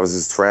wrestler. That was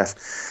his threat.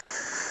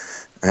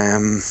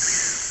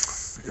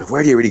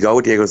 Where do you really go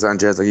with Diego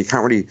Sanchez? Like, you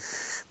can't really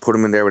put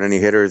him in there with any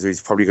hitters. He's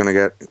probably going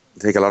to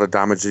take a lot of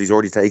damage. He's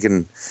already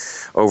taken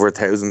over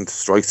 1,000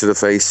 strikes to the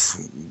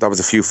face. That was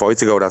a few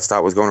fights ago. That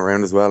stat was going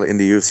around as well in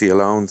the UFC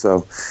alone.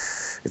 So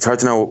it's hard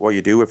to know what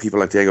you do with people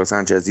like Diego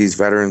Sanchez, these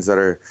veterans that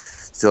are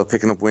still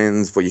picking up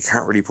wins, but you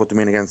can't really put them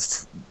in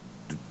against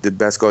the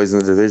best guys in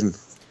the division.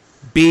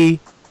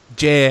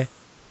 BJ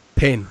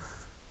Penn.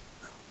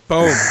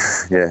 Boom.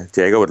 Yeah,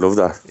 Diego would love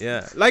that.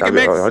 Yeah,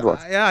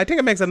 I think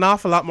it makes an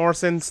awful lot more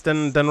sense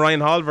than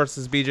Ryan Hall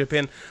versus BJ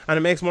Penn, and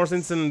it makes more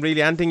sense than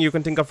really anything you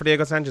can think of for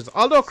Diego Sanchez.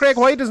 Although Craig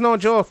White is no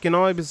joke, he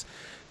was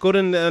good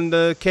in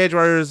the cage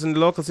warriors in the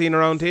local scene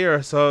around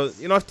here. So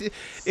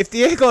if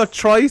Diego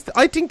tries,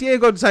 I think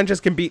Diego Sanchez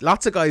can beat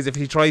lots of guys if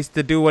he tries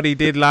to do what he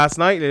did last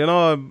night.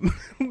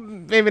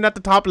 Maybe not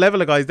the top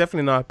level of guys,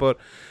 definitely not, but.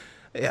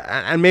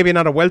 Yeah, and maybe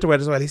not a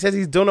welterweight as well. He says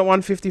he's done at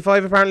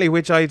 155 apparently,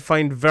 which I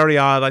find very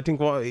odd. I think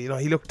he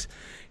looked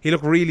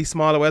really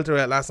small at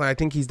welterweight last night. I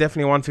think he's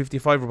definitely a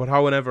 155er, but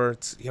however,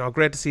 it's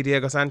great to see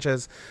Diego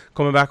Sanchez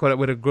coming back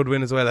with a good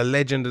win as well, a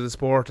legend of the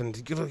sport.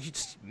 And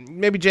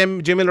maybe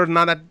Jim Miller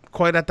not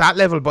quite at that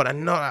level, but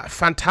a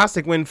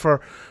fantastic win for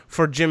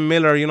Jim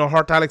Miller.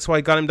 Hurt Alex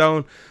White, got him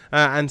down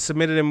and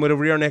submitted him with a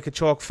rear naked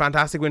choke.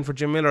 Fantastic win for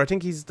Jim Miller. I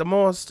think he's the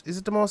most. Is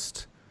it the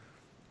most?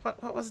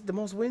 What was it, the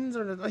most wins?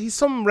 He's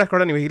some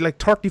record anyway. He had like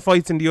 30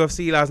 fights in the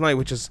UFC last night,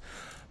 which is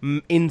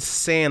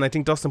insane. I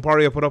think Dustin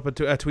Poirier put up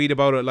a tweet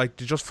about it. Like,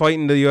 just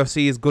fighting the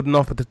UFC is good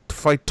enough, but to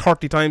fight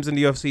 30 times in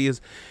the UFC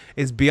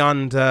is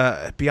beyond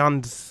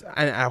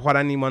what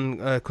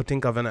anyone could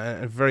think of, and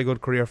a very good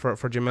career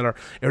for Jim Miller.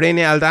 Irene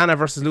Aldana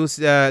versus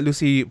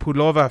Lucy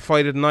Pudlova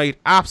fight at night.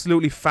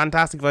 Absolutely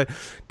fantastic fight.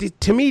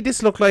 To me,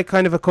 this looked like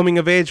kind of a coming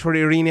of age for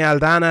Irene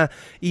Aldana,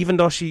 even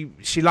though she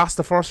lost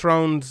the first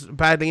round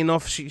badly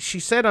enough. She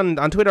said on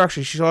Twitter,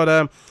 actually, she showed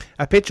a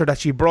picture that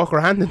she broke her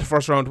hand in the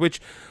first round,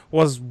 which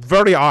was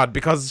very odd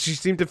because she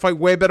seemed to fight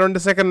way better in the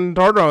second and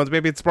third rounds.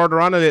 Maybe it spurred her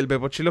on a little bit,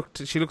 but she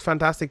looked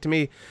fantastic to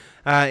me.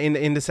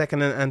 in the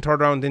second and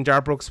third round. In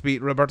Jar Brooks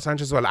beat Roberto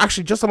Sanchez as well.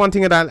 Actually, just the one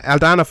thing at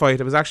Aldana fight,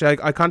 it was actually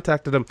I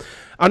contacted him.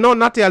 No,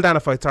 not the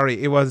Aldana fight.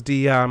 Sorry, it was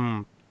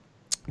the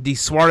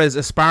Suarez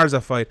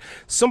Esparza fight.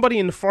 Somebody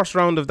in the first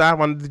round of that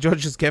one, the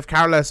judges gave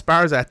Carla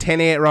Esparza a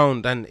 10-8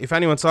 round, and if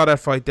anyone saw that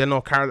fight, they'll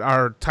know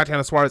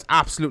Tatiana Suarez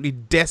absolutely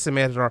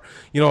decimated her.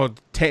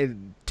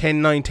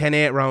 10-9,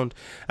 10-8 round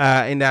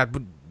in that.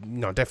 But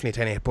no,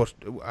 definitely 10-8. But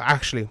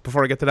actually,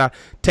 before I get to that,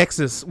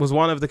 Texas was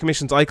one of the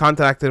commissions I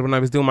contacted when I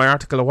was doing my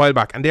article a while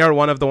back, and they are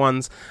one of the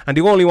ones, and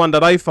the only one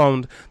that I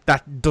found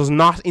that does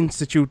not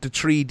institute the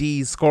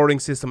 3D scoring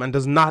system and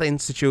does not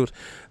institute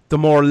the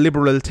more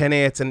liberal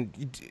 10-8s,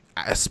 and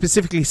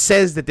specifically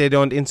says that they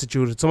don't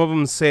institute it. Some of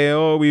them say,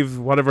 oh, we've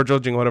whatever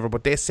judging, whatever,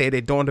 but they say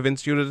they don't have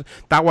instituted it.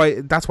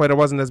 That's why there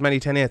wasn't as many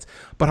 10-8s.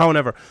 But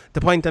however,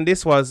 the point on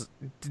this was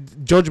the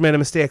judge made a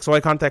mistake, so I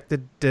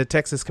contacted the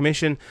Texas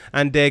Commission,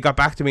 and they got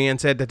back to me and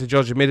said that the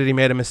judge admitted he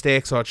made a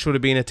mistake, so it should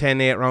have been a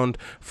 10-8 round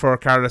for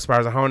Carla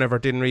Esparza. However,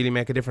 it didn't really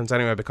make a difference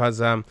anyway, because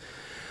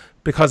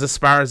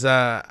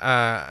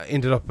Esparza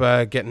ended up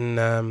getting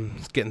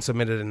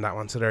submitted in that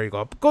one. So there you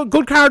go.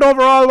 Good card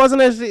overall,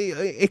 wasn't it?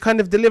 It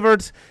kind of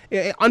delivered.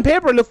 On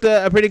paper, it looked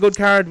a pretty good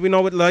card. We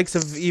know with the likes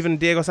of even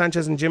Diego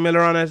Sanchez and Jim Miller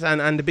on it,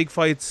 and the big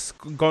fights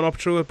going up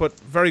through it. But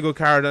very good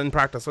card in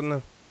practice, wasn't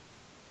it?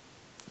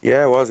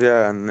 Yeah, it was.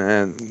 Yeah, and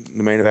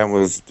the main event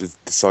was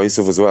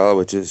decisive as well,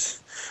 which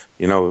is,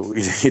 you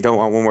don't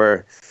want one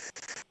where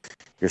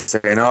you're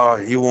saying, oh,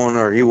 he won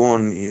or he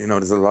won.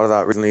 There's a lot of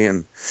that recently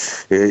in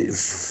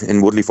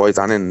Woodley fights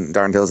and in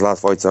Darren Till's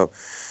last fight. So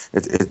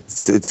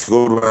it's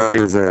good when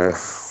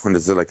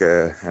there's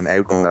an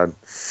outcome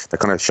that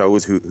kind of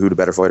shows who the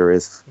better fighter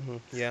is. Mm-hmm.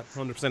 Yeah,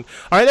 100%.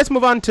 All right, let's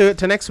move on to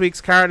next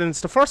week's card. And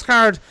it's the first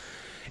card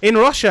in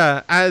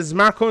Russia as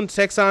Mark Hunt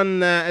takes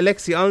on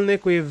Alexei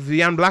Olnik. We have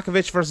Jan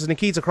Blachowicz versus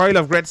Nikita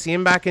Krylov. Great to see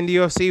him back in the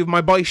UFC.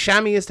 My boy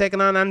Shami is taking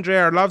on Andrei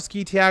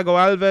Arlovsky. Thiago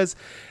Alves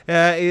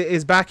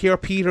is back here.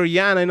 Peter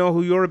Yan, I know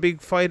who you're a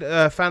big fan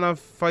of,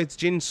 fights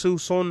Jin Soo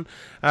Sun,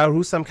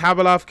 Rustam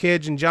Kabalov,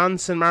 Cajun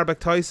Johnson, Marbek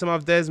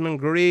Taisimov, Desmond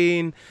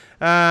Green,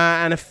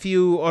 and a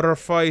few other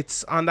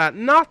fights on that.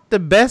 Not the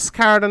best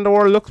card in the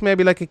world. Looks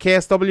maybe like a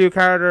KSW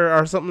card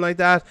or something like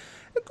that.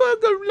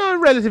 A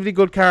relatively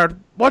good card.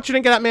 What do you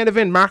think of that main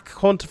event, Mark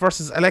Hunt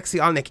versus Alexei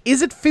Olnik?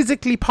 Is it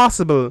physically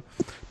possible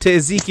to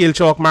Ezekiel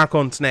choke Mark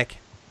Hunt's neck?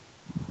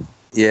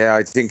 Yeah,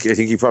 I think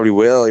he probably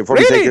will. He'll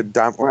probably he'll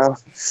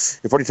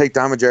probably take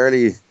damage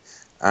early,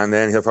 and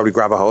then he'll probably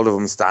grab a hold of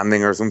him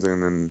standing or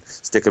something and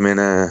stick him in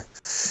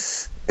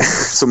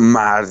some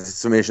mad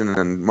submission.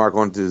 And Mark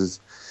Hunt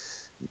is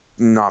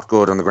not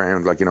good on the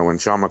ground. When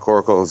Sean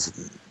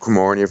McCorkle's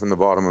coming on you from the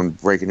bottom and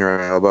breaking your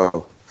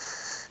elbow.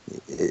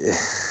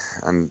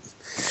 And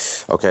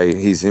okay,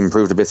 he's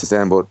improved a bit since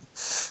then, but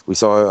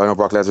I know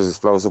Brock Lesnar's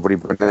explosive, but he's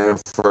been there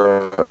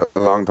for a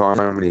long time,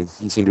 and he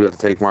seemed to be able to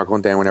take Mark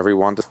Hunt down whenever he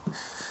wanted.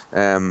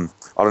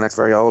 Olenek's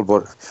very old,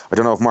 but I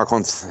don't know if Mark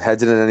Hunt's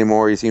heads in it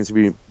anymore. He seems to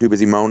be too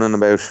busy moaning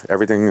about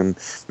everything, and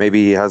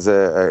maybe he has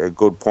a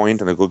good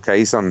point and a good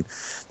case on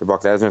the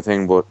Brock Lesnar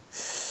thing, but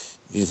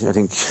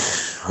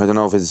I don't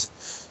know if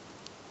it's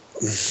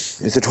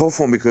a tough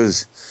one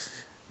because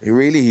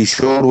he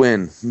should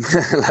win,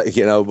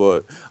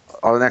 but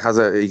Olenek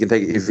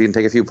if he can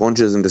take a few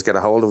punches and just get a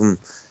hold of him,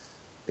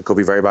 it could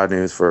be very bad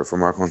news for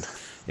Mark Hunt.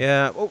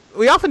 Yeah, well,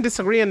 we often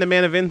disagree in the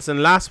main events,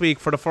 and last week,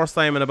 for the first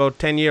time in about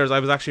 10 years, I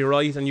was actually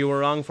right and you were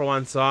wrong for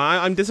once. So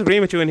I'm disagreeing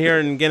with you in here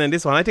and again in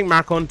this one. I think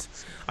Mark Hunt's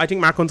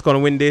going to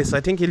win this.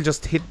 I think he'll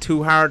just hit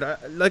too hard.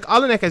 Like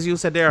Olenek, as you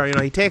said there,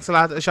 he takes a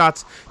lot of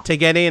shots to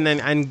get in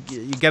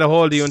and get a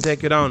hold of you and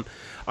take you down.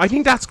 I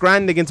think that's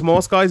grand against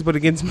most guys, but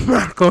against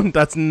Mark Hunt,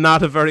 that's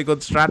not a very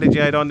good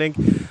strategy, I don't think.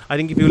 I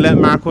think if you let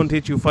Mark Hunt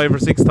hit you 5 or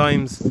 6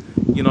 times,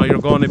 you're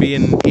going to be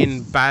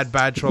in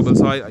bad trouble.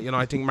 So,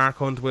 I think Mark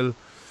Hunt will...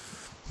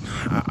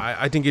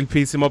 I think he'll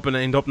piece him up and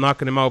end up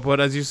knocking him out. But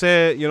as you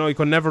say, you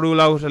can never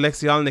rule out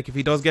Alexei Olnik. If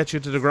he does get you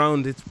to the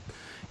ground,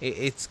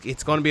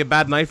 it's going to be a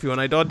bad night for you.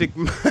 And I don't think,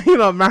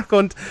 Mark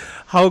Hunt,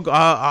 who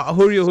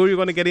are you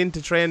going to get in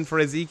to train for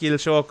Ezekiel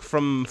Choke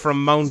from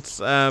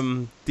Mount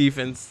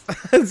defense?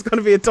 It's going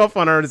to be a tough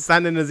one, or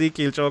standing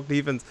Ezekiel Choke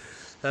defense.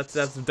 That's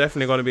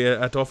definitely going to be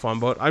a tough one.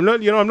 But I'm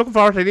looking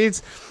forward to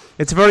it.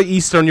 It's a very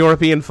Eastern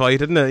European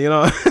fight, isn't it?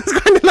 It's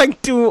kind of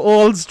like two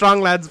old strong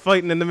lads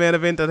fighting in the main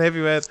event at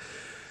heavyweight.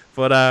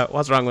 But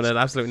what's wrong with it?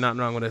 Absolutely nothing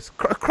wrong with it.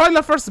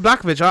 Krylov versus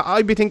Blachowicz.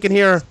 I'd be thinking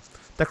here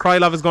that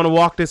Krylov is going to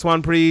walk this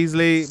one pretty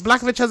easily.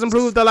 Blachowicz has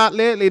improved a lot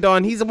lately, though,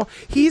 and he's the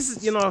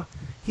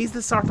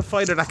sort of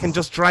fighter that can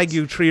just drag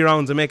you 3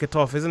 rounds and make it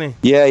tough, isn't he?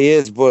 Yeah, he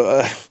is.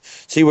 But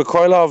see, with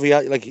Krylov,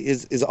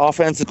 his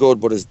offense is good,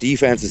 but his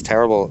defense is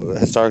terrible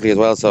historically as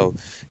well. So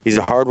he's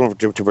a hard one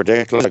to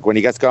predict. Like when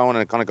he gets going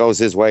and it kind of goes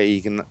his way,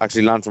 he can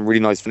actually land some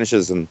really nice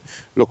finishes and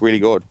look really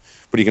good.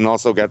 But he can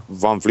also get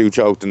Von Flue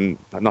choked and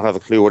not have a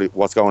clue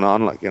what's going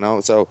on,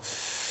 So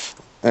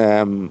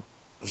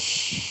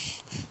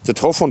it's a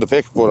tough one to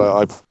pick, but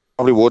I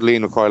probably would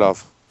lean with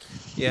Krylov.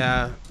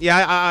 Yeah,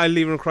 I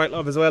lean with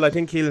Krylov as well. I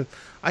think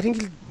I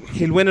think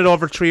he'll win it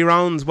over 3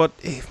 rounds. But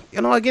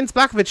against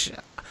Blachowicz,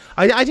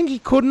 I think he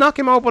could knock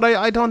him out, but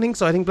I don't think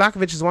so. I think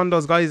Blachowicz is one of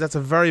those guys that's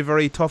a very,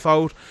 very tough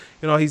out.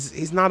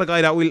 He's not a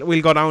guy that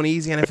will go down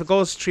easy. And if it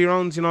goes 3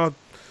 rounds,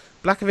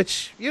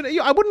 Blachowicz,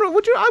 I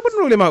wouldn't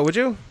rule him out, would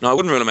you? No, I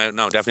wouldn't rule him out.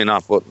 No, definitely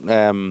not. But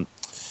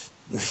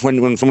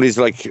when somebody's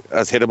like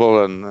as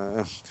hittable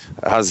and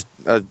has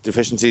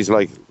deficiencies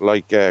like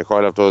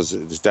Krylov does,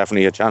 there's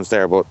definitely a chance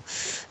there. But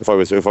if I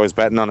was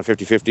betting on a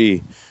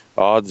 50-50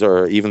 odds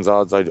or evens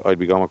odds, I'd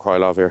be going with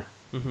Krylov here.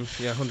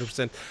 Mm-hmm. Yeah,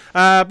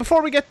 100%.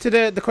 Before we get to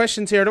the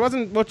questions here, there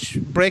wasn't much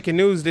breaking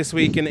news this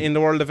week in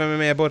the world of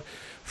MMA, but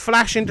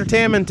Flash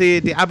Entertainment,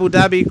 the Abu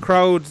Dhabi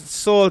crowd,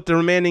 sold the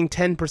remaining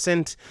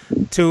 10%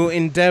 to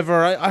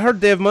Endeavour. I heard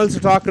Dave Meltzer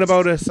talking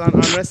about it on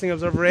Wrestling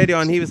Observer Radio,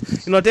 and he was,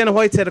 Dana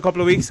White said a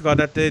couple of weeks ago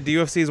that the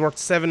UFC is worth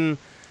 7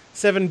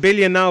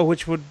 billion now,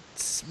 which would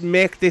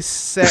make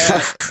this,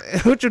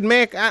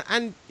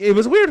 and it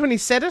was weird when he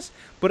said it,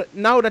 but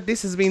now that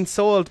this has been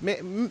sold,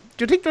 do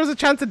you think there's a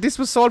chance that this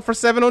was sold for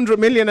 700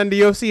 million and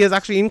the UFC has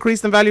actually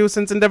increased in value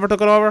since Endeavour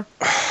took it over?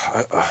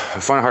 I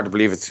find it hard to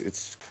believe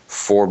it's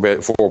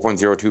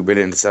 4.02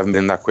 billion to 7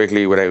 billion that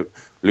quickly without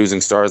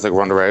losing stars like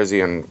Ronda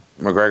Rousey and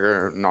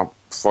McGregor not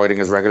fighting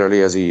as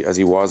regularly as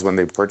he was when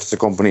they purchased the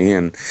company,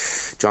 and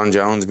John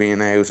Jones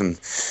being out, and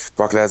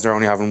Brock Lesnar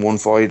only having one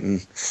fight, and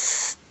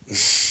the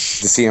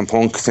CM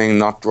Punk thing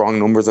not drawing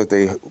numbers like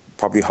they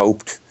probably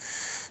hoped.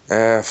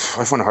 I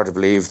find it hard to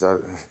believe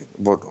that,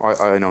 but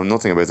I know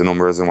nothing about the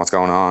numbers and what's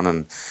going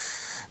on,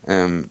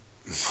 and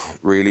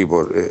really,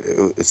 but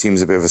it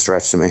seems a bit of a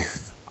stretch to me.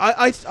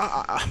 And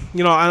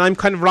I'm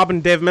kind of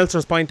robbing Dave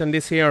Meltzer's point on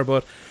this here,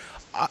 but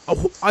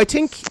I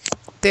think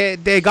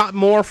they got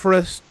more for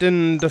it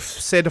than the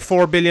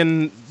 4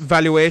 billion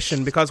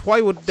valuation, because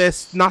why would they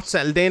not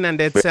settle then and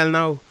they'd sell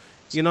now?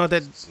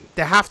 That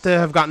they have to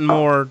have gotten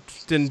more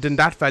than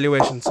that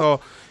valuation.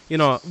 So,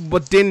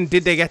 but then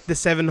did they get the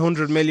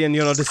 700 million,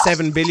 the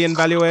 7 billion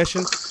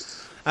valuation?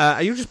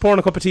 Are you just pouring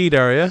a cup of tea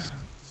there, are you?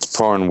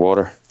 Pouring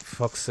water.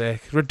 Fuck's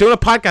sake. We're doing a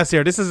podcast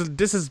here. This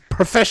is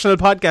professional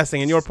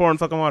podcasting and you're pouring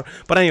fucking water.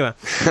 But anyway,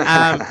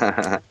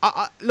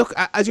 look,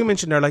 as you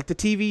mentioned there, like the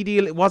TV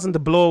deal, it wasn't the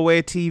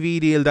blow-away TV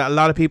deal that a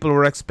lot of people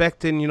were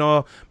expecting.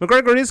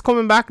 McGregor is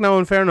coming back now,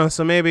 in fairness,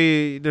 so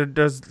maybe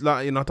there's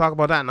talk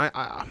about that. And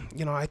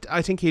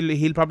I think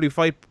he'll probably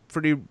fight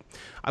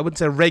I wouldn't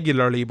say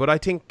regularly, but I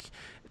think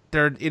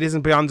it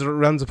isn't beyond the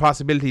realms of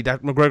possibility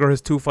that McGregor has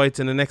 2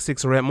 fights in the next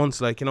 6 or 8 months,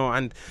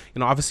 and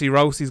obviously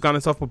Rousey's gone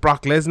and stuff, but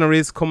Brock Lesnar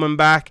is coming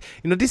back.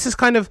 This is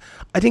kind of,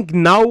 I think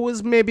now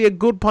is maybe a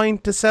good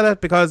point to sell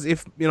it, because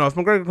if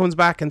McGregor comes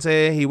back and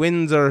say he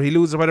wins or he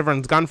loses or whatever and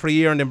it's gone for a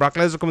year, and then Brock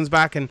Lesnar comes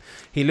back and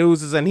he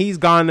loses and he's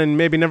gone and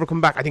maybe never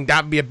come back, I think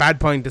that'd be a bad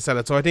point to sell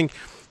it. So I think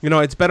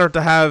it's better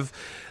to have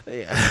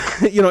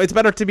it's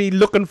better to be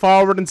looking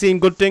forward and seeing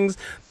good things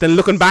than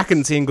looking back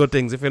and seeing good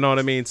things, if you know what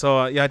I mean. So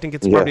I think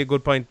it's probably a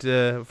good point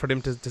for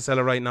them to sell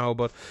it right now.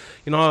 But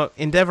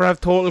Endeavour have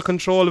total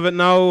control of it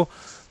now.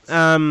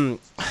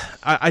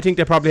 I think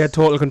they probably had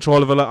total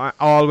control of it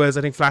always.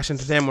 I think Flash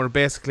Entertainment were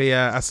basically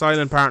a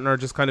silent partner,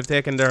 just kind of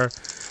taking their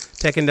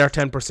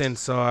 10%.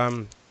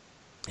 So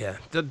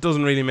that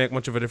doesn't really make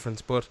much of a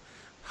difference, but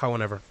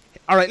however.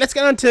 Alright, let's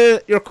get on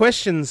to your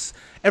questions.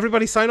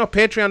 Everybody sign up,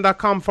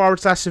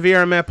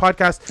 patreon.com/Severe MMA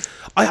podcast.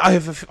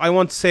 I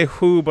won't say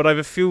who, but I have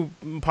a few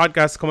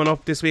podcasts coming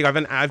up this week.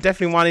 I've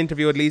definitely one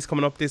interview at least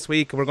coming up this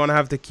week. We're going to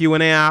have the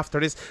Q&A after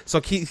this,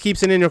 so keep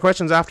sending in your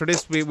questions after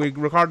this. We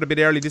recorded a bit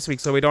early this week,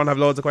 so we don't have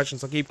loads of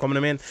questions, so keep coming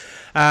them in.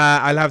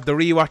 I'll have the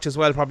rewatch as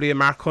well, probably a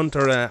Mark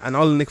Hunter, an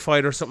Olnick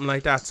fight or something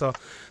like that. So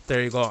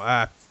there you go.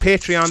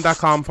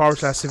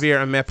 Patreon.com/Severe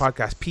MMA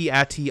podcast,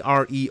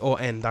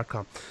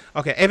 Patreon.com.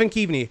 Okay, Evan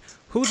Keaveney,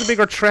 who's a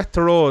bigger threat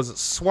to Rose,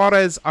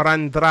 Suarez or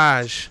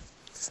Andrade?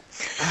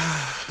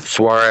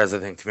 Suarez, I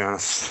think, to be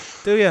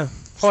honest. Do you?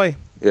 Why?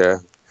 Yeah,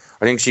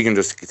 I think she can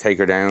just take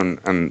her down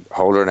and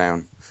hold her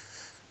down.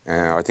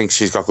 I think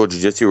she's got good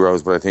jiu-jitsu,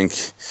 Rose, but I think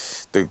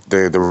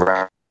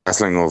the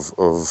wrestling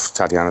of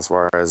Tatiana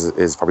Suarez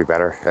is probably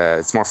better.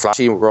 It's more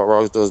flashy what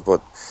Rose does,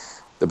 but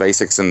the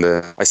basics and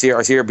I see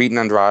her beating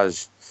Andrade.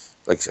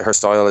 Like, her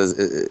style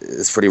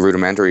is pretty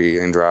rudimentary,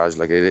 Andrade.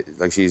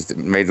 Like she's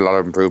made a lot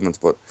of improvements,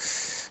 but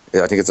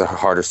I think it's a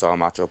harder style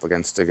matchup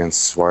against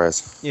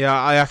Suarez. Yeah,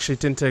 I actually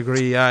tend to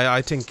agree.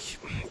 I think,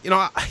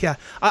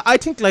 I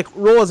think like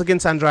Rose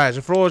against Andrade.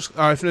 If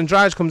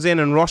Andrade comes in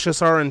and rushes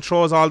her and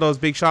throws all those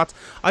big shots,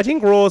 I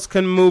think Rose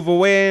can move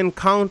away and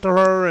counter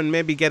her and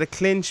maybe get a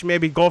clinch,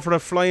 maybe go for a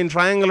flying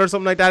triangle or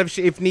something like that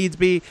if needs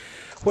be.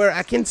 Where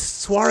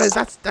against Suarez,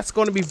 that's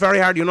going to be very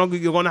hard. You're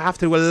going to have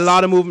to do a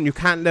lot of movement. You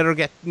can't let her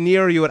get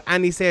near you at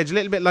any stage. A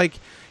little bit like,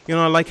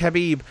 like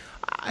Khabib.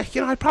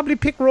 I'd probably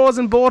pick Rose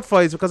in both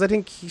fights because I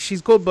think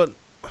she's good, but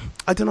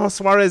I don't know.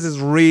 Suarez is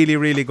really,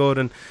 really good,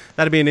 and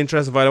that'd be an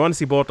interesting fight. I want to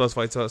see both those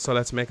fights, so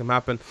let's make them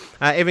happen.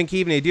 Evan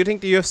Keaveney, do you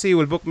think the UFC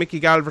will book Mickey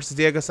Gall versus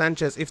Diego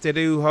Sanchez? If they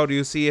do, how do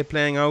you see it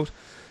playing out?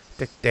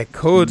 They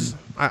could.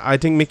 I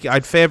think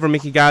I'd favour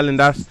Mickey Gall in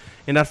that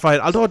fight.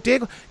 Although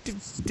Diego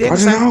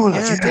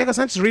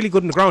Sanchez is really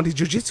good on the ground. His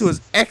jiu-jitsu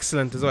is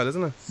excellent as well,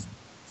 isn't it?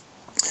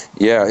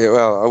 Yeah,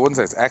 well, I wouldn't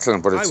say it's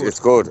excellent, but it's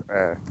good.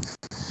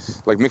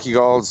 Like Mickey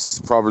Gall's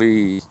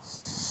probably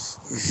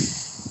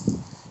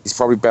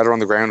better on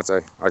the ground,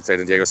 I'd say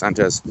than Diego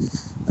Sanchez.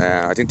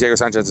 I think Diego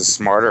Sanchez is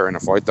smarter in a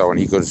fight though, and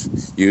he could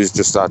use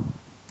just that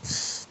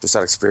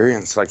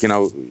experience. Like, you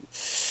know,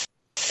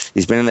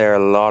 he's been in there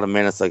a lot of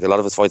minutes. Like, a lot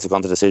of his fights have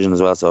gone to decision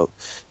as well. So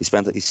he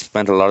spent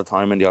a lot of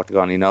time in the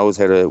octagon. He knows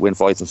how to win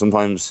fights, and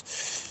sometimes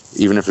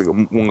even if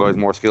one guy's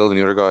more skilled than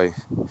the other guy,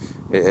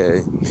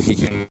 he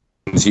can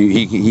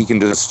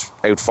just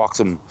outfox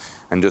him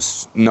and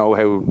just know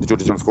how the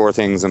judges don't score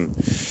things, and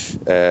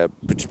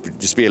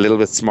just be a little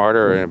bit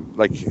smarter.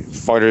 Like,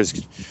 fighters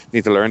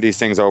need to learn these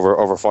things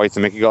over fights.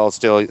 And Mickey Gall's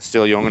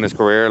still young in his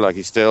career. Like,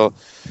 he's still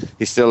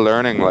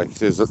learning. Like,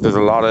 there's a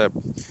lot of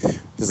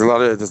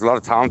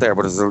talent there,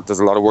 but there's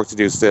a lot of work to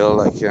do still.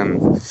 Like,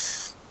 and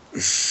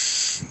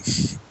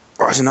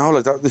I don't know.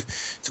 Like, that,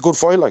 it's a good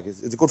fight. Like,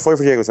 it's a good fight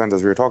for Diego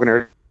Sanchez. We were talking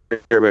earlier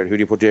about who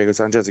do you put Diego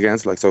Sanchez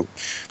against. Like, so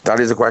that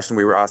is a question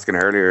we were asking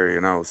earlier, you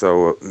know.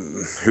 So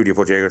who do you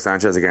put Diego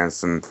Sanchez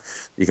against? And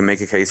you can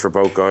make a case for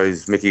both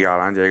guys, Mickey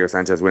Gall and Diego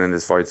Sanchez, winning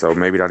this fight. So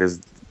maybe that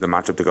is the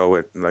matchup to go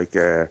with. Like,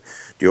 the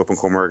up and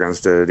comer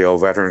against the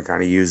old veteran.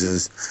 Can he use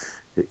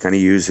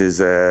his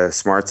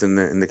smarts in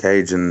the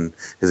cage and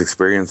his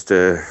experience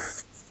to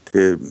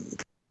get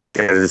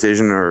a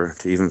decision or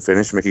to even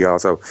finish Mickey Gall?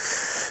 So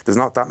there's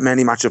not that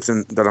many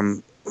matchups that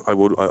I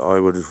would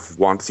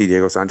want to see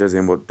Diego Sanchez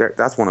in, but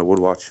that's one I would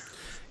watch.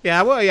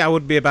 Yeah, well, yeah, it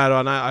would be a bad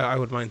one. I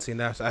would mind seeing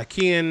that.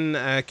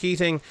 Cian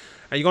Keating,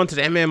 are you going to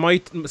the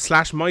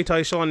MMA/Muay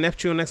Thai show on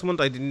Neptune next month?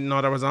 I didn't know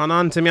that was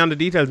on. Tell me on the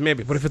details,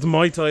 maybe. But if it's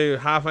Muay Thai,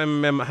 half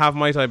MMA, half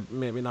Muay Thai,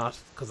 maybe not,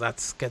 because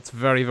that gets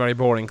very, very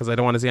boring, because I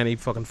don't want to see any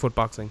fucking foot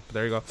boxing. But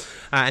there you go.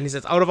 And he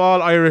says, out of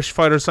all Irish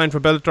fighters signed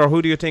for Bellator,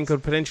 who do you think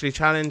could potentially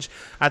challenge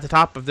at the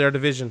top of their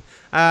division?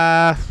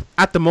 At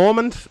the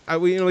moment,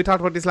 we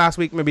talked about this last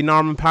week, maybe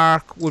Norman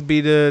Park would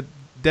be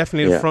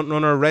definitely the front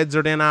runner. Reds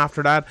are then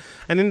after that,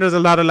 and then there's a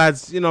lot of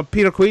lads. You know,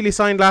 Peter Queally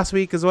signed last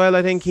week as well.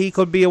 I think he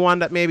could be a one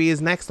that maybe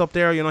is next up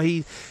there. You know,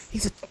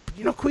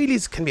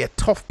 Queally's can be a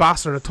tough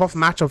bastard, a tough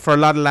matchup for a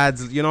lot of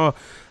lads. You know,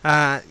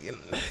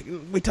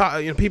 we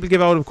talk. You know, people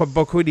give out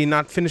about Queally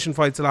not finishing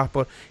fights a lot,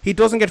 but he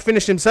doesn't get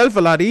finished himself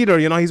a lot either.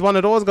 You know, he's one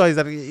of those guys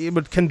that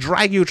can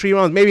drag you 3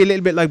 rounds, maybe a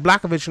little bit like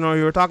Blachowicz, you know,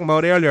 you were talking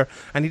about earlier,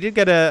 and he did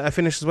get a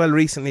finish as well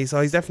recently, so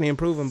he's definitely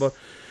improving. But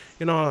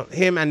you know,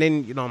 him, and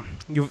then, you know,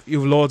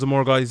 you've loads of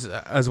more guys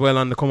as well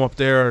on the come up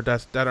there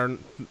that are,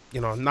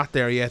 you know, not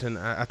there yet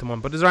at the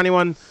moment. But is there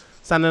anyone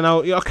standing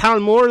out? You know, Carl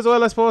Moore as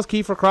well, I suppose.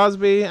 Kiefer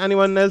Crosby.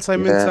 Anyone else I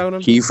missed out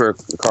on? Kiefer,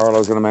 Carl, I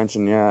was going to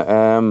mention.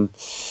 Yeah,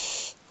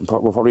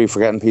 we're probably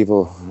forgetting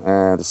people.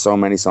 There's so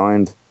many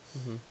signed.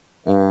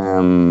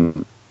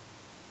 Mm-hmm.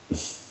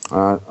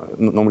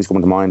 Nobody's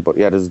coming to mind, but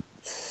yeah, there's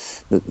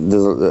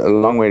a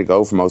long way to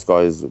go for most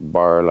guys,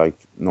 bar like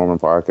Norman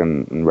Park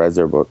and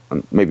Redzer, but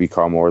and maybe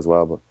Carl Moore as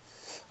well. But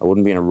I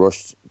wouldn't be in a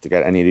rush to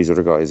get any of these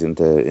other guys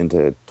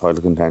into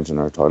title contention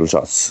or title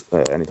shots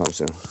anytime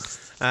soon.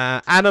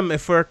 Adam,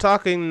 if we're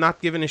talking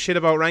not giving a shit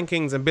about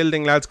rankings and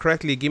building lads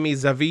correctly, give me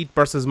Zavit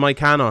versus Mike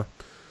Hanna.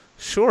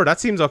 Sure, that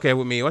seems okay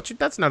with me.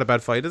 That's not a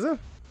bad fight, is it?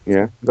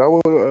 Yeah, I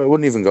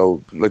wouldn't even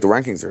go, like, the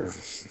rankings are.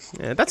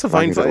 Yeah, that's a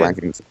fine fight.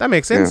 That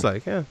makes sense,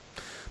 yeah.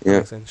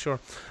 Yeah, sure.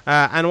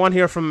 And one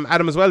here from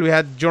Adam as well. We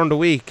had during the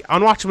week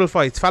unwatchable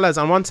fights, fellas.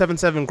 On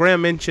 177,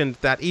 Graham mentioned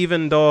that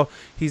even though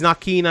he's not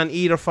keen on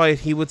either fight,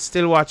 he would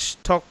still watch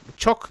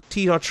Chuck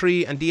Tito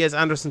 3 and Diaz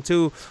Anderson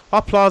 2.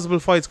 What plausible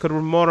fights could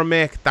Ramona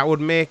make that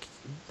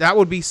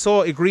would be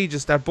so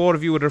egregious that both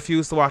of you would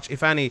refuse to watch,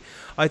 if any?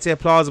 I'd say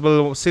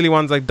plausible, silly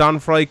ones like Don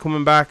Fry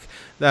coming back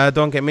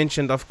don't get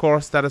mentioned. Of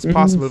course, that is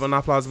possible, but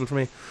not plausible for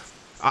me.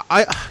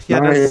 I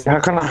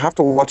kind of have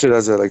to watch it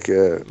as a if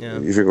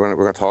we're going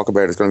to talk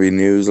about it, it's going to be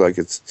news. Like,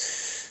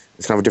 it's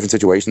kind of a different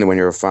situation than when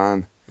you're a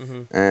fan.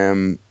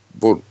 Mm-hmm.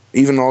 But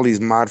even all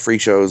these mad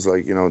freak shows,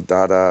 like, you know,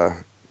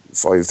 Dada,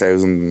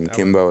 5,000,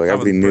 Kimbo, like,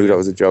 everybody knew that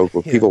was a joke,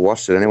 but people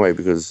watched it anyway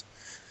because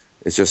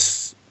it's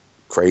just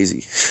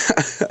crazy.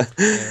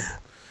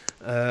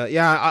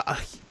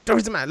 There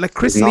was like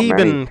Chris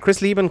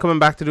Lieben coming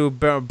back to do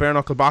bare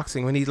knuckle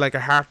boxing when he's like a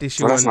heart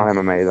issue. Well, that's not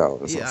MMA though.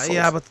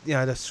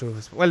 That's true.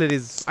 Well, it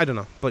is. I don't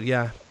know, but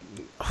yeah.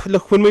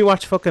 Look, when we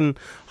watched fucking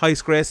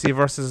Heist Gracie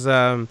versus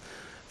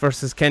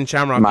Ken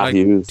Shamrock Matt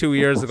Hughes 2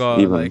 years ago,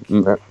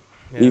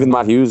 even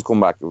Matt Hughes come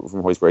back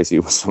from Heist Gracie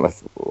was like,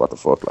 what the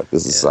fuck? Like,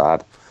 this is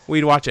sad.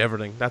 We'd watch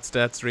everything.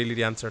 That's really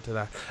the answer to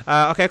that.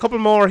 Okay, a couple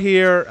more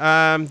here.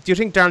 Do you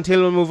think Darren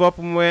Till will move up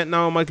and wait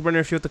now? Michael Brenner,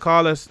 if you have to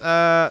call it.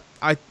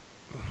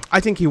 I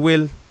think he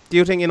will. Do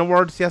you think, in a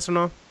word, yes or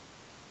no?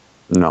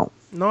 No.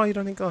 No, you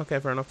don't think? Okay,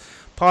 fair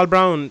enough. Paul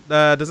Brown,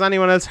 does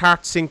anyone else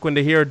heart sink when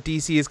they hear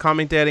DC is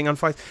commentating on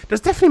fights?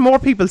 There's definitely more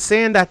people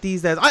saying that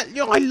these days. I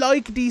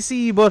like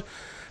DC, but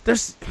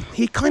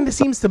he kind of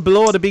seems to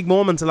blow the big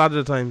moments a lot of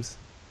the times.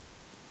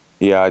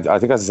 Yeah, I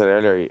think as I said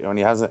earlier, when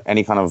he has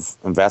any kind of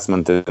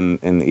investment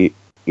in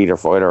either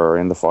fighter or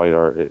in the fight,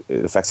 or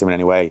it affects him in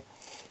any way,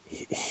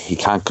 he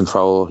can't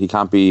control. He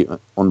can't be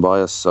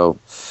unbiased. So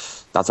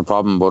that's a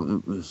problem. But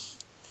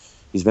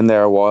he's been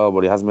there a while,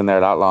 but he hasn't been there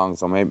that long.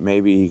 So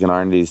maybe he can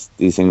iron these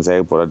things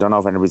out. But I don't know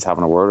if anybody's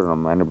having a word with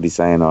him. Anybody's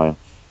saying, "Oh,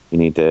 you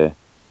need to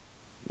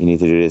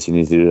do this. You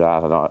need to do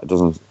that." It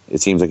doesn't.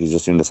 It seems like he's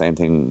just doing the same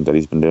thing that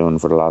he's been doing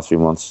for the last few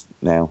months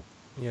now.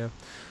 Yeah.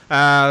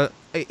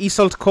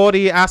 Isolt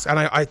Cody asked, and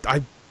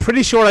I'm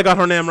pretty sure I got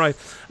her name right.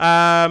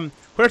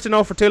 Where to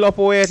know for Till up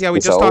 08? Yeah,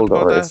 we just talked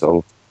about that.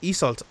 Isolt.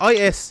 Iseult.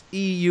 It's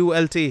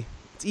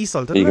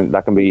Isolt, isn't it?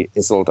 That can be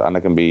Isolt and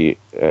it can be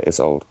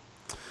Isolt.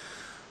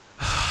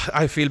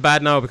 I feel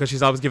bad now because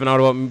she's always giving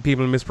out about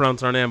people mispronounce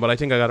her name, but I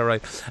think I got it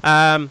right.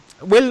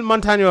 Will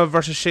Montano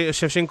versus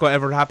Shevchenko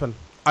ever happen?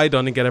 I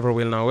don't think it ever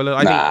will now, will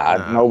it?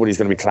 Nobody's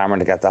going to be clamouring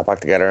to get that back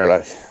together.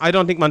 Like, I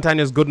don't think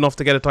Montano's good enough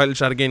to get a title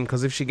shot again,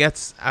 because if she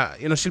gets,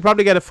 she'll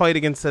probably get a fight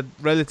against a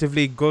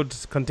relatively good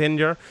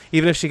contender,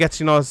 even if she gets,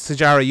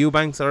 Sijara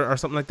Eubanks or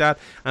something like that,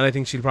 and I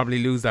think she'll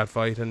probably lose that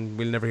fight, and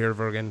we'll never hear of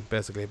her again,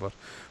 basically, but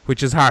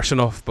which is harsh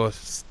enough, but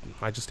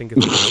I just think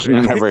it's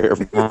we'll never hear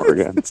from her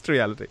again. It's the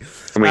reality.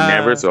 And we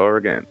never saw her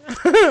again.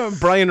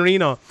 Brian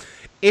Reno,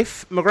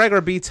 if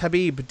McGregor beats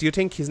Habib, do you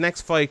think his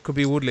next fight could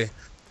be Woodley?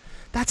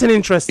 That's an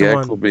interesting one.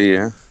 Yeah, it could be,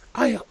 yeah.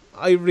 I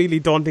really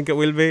don't think it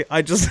will be.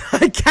 I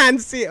can't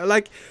see it.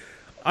 Like,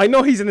 I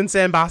know he's an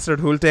insane bastard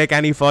who'll take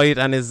any fight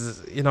and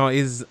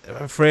is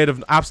afraid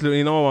of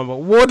absolutely no one.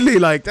 But Woodley,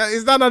 like,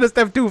 is that not a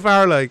step too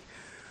far? Like,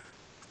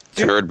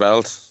 third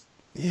belt.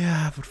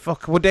 Yeah, but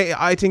fuck, would they?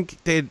 I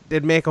think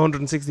they'd make a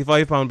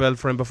 165-pound belt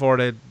for him before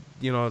he'd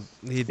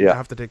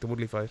have to take the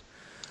Woodley fight.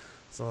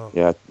 So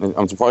yeah,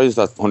 I'm surprised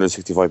that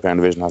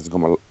 165-pound division hasn't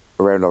come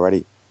around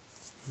already.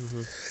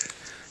 Mm-hmm.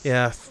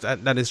 Yeah,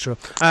 that is true.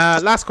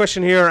 Last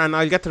question here, and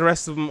I'll get to the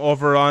rest of them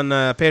over on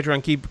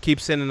Patreon. Keep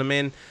sending them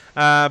in.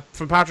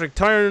 From Patrick,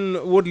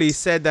 Tyron Woodley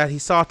said that he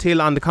saw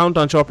Till on the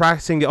Countdown show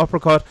practicing the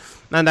uppercut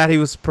and that he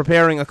was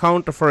preparing a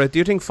counter for it. Do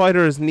you think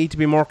fighters need to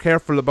be more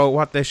careful about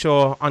what they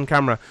show on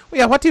camera? Well,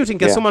 yeah, what do you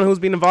think as someone who's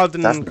been involved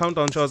in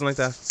Countdown shows and like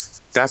that?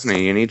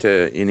 Definitely, you need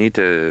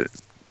to.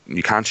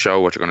 You can't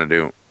show what you're going to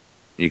do.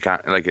 You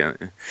can't, like,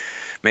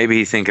 maybe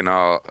he's thinking,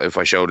 oh, if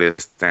I show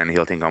this, then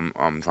he'll think I'm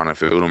trying to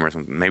fool him or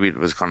something. Maybe it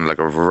was kind of like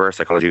a reverse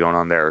psychology going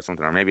on there or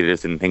something, or maybe they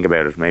just didn't think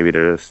about it. Maybe they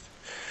just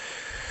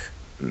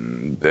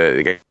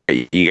you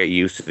get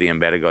used to the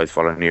embedded guys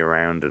following you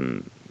around,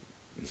 and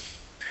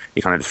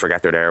you kind of just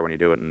forget they're there when you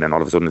do it, and then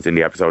all of a sudden it's in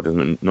the episode.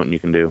 There's nothing you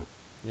can do.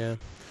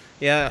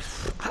 Yeah,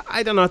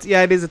 I don't know.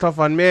 Yeah, it is a tough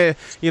one.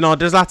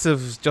 There's lots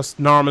of just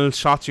normal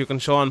shots you can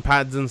show on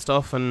pads and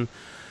stuff, and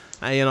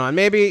and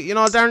maybe,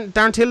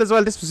 Darren Till as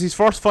well, this was his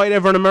first fight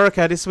ever in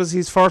America. This was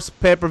his first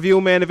pay-per-view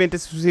main event.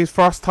 This was his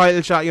first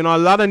title shot. A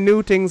lot of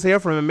new things here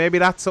from him. Maybe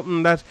that's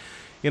something that,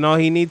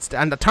 he needs to.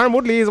 And Tyron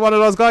Woodley is one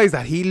of those guys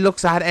that he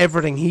looks at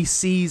everything. He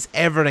sees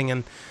everything.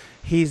 And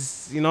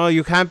he's,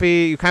 you can't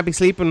be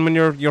sleeping when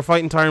you're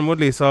fighting Tyron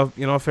Woodley. So,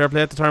 fair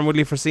play to Tyron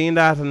Woodley for seeing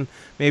that. And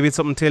maybe it's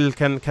something Till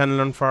can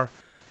learn from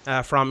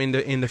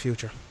in the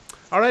future.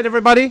 All right,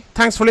 everybody.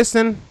 Thanks for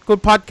listening.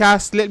 Good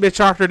podcast. A little bit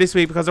shorter this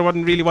week because there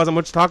wasn't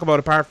much to talk about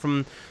apart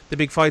from the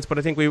big fights. But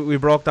I think we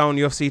broke down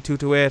UFC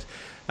 228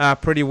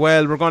 pretty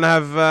well. We're going to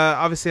have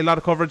obviously a lot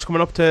of coverage coming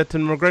up to the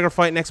McGregor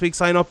fight next week.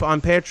 Sign up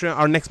on Patreon,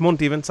 or next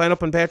month even. Sign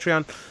up on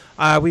Patreon.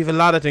 We have a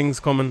lot of things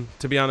coming,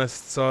 to be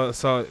honest.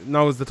 So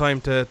now is the time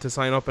to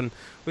sign up. And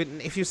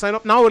if you sign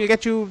up now, it'll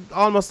get you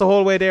almost the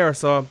whole way there.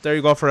 So there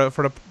you go for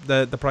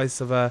the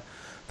price of a.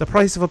 The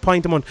price of a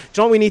pint a month. Do you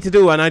know what we need to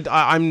do? And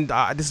I'm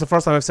this is the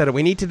first time I've said it.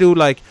 We need to do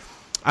and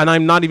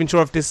I'm not even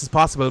sure if this is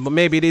possible, but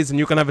maybe it is, and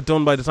you can have it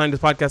done by the time this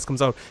podcast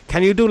comes out.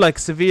 Can you do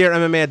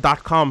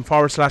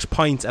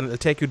severemma.com/pints and it'll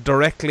take you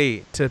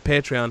directly to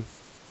Patreon?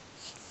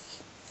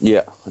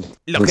 Yeah.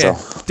 Okay, so.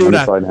 do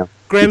that. Try now.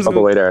 Graham's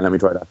away there and let me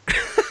try that.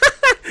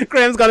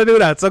 Graham's got to do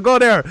that. So go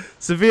there,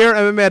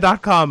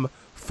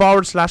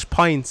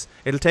 severemma.com/pints.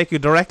 It'll take you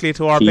directly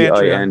to our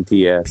Patreon.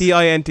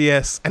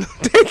 PINTS. And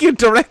it'll take you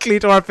directly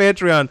to our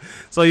Patreon.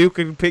 So you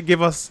can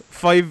give us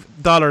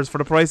 $5 for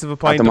the price of a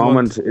pint. At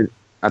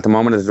the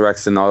moment, it's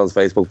directs to Niall's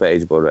Facebook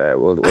page, but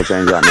we'll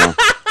change that now.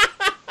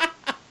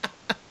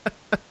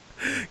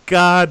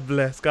 God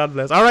bless.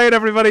 All right,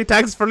 everybody.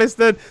 Thanks for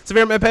listening.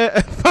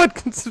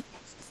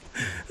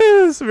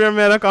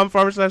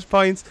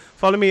 severemma.com/pints.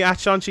 Follow me at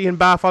Sean Sheehan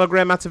Ba. Follow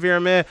Graham at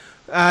SevereMMA.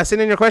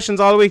 Send in your questions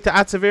all week to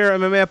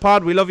 @SevereMMA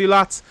Pod. We love you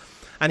lots.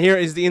 And here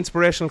is the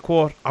inspirational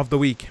quote of the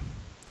week.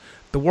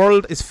 The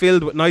world is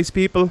filled with nice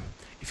people.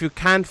 If you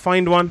can't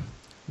find one,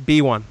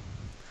 be one.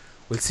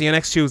 We'll see you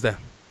next Tuesday,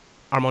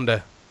 or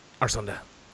Monday, or Sunday.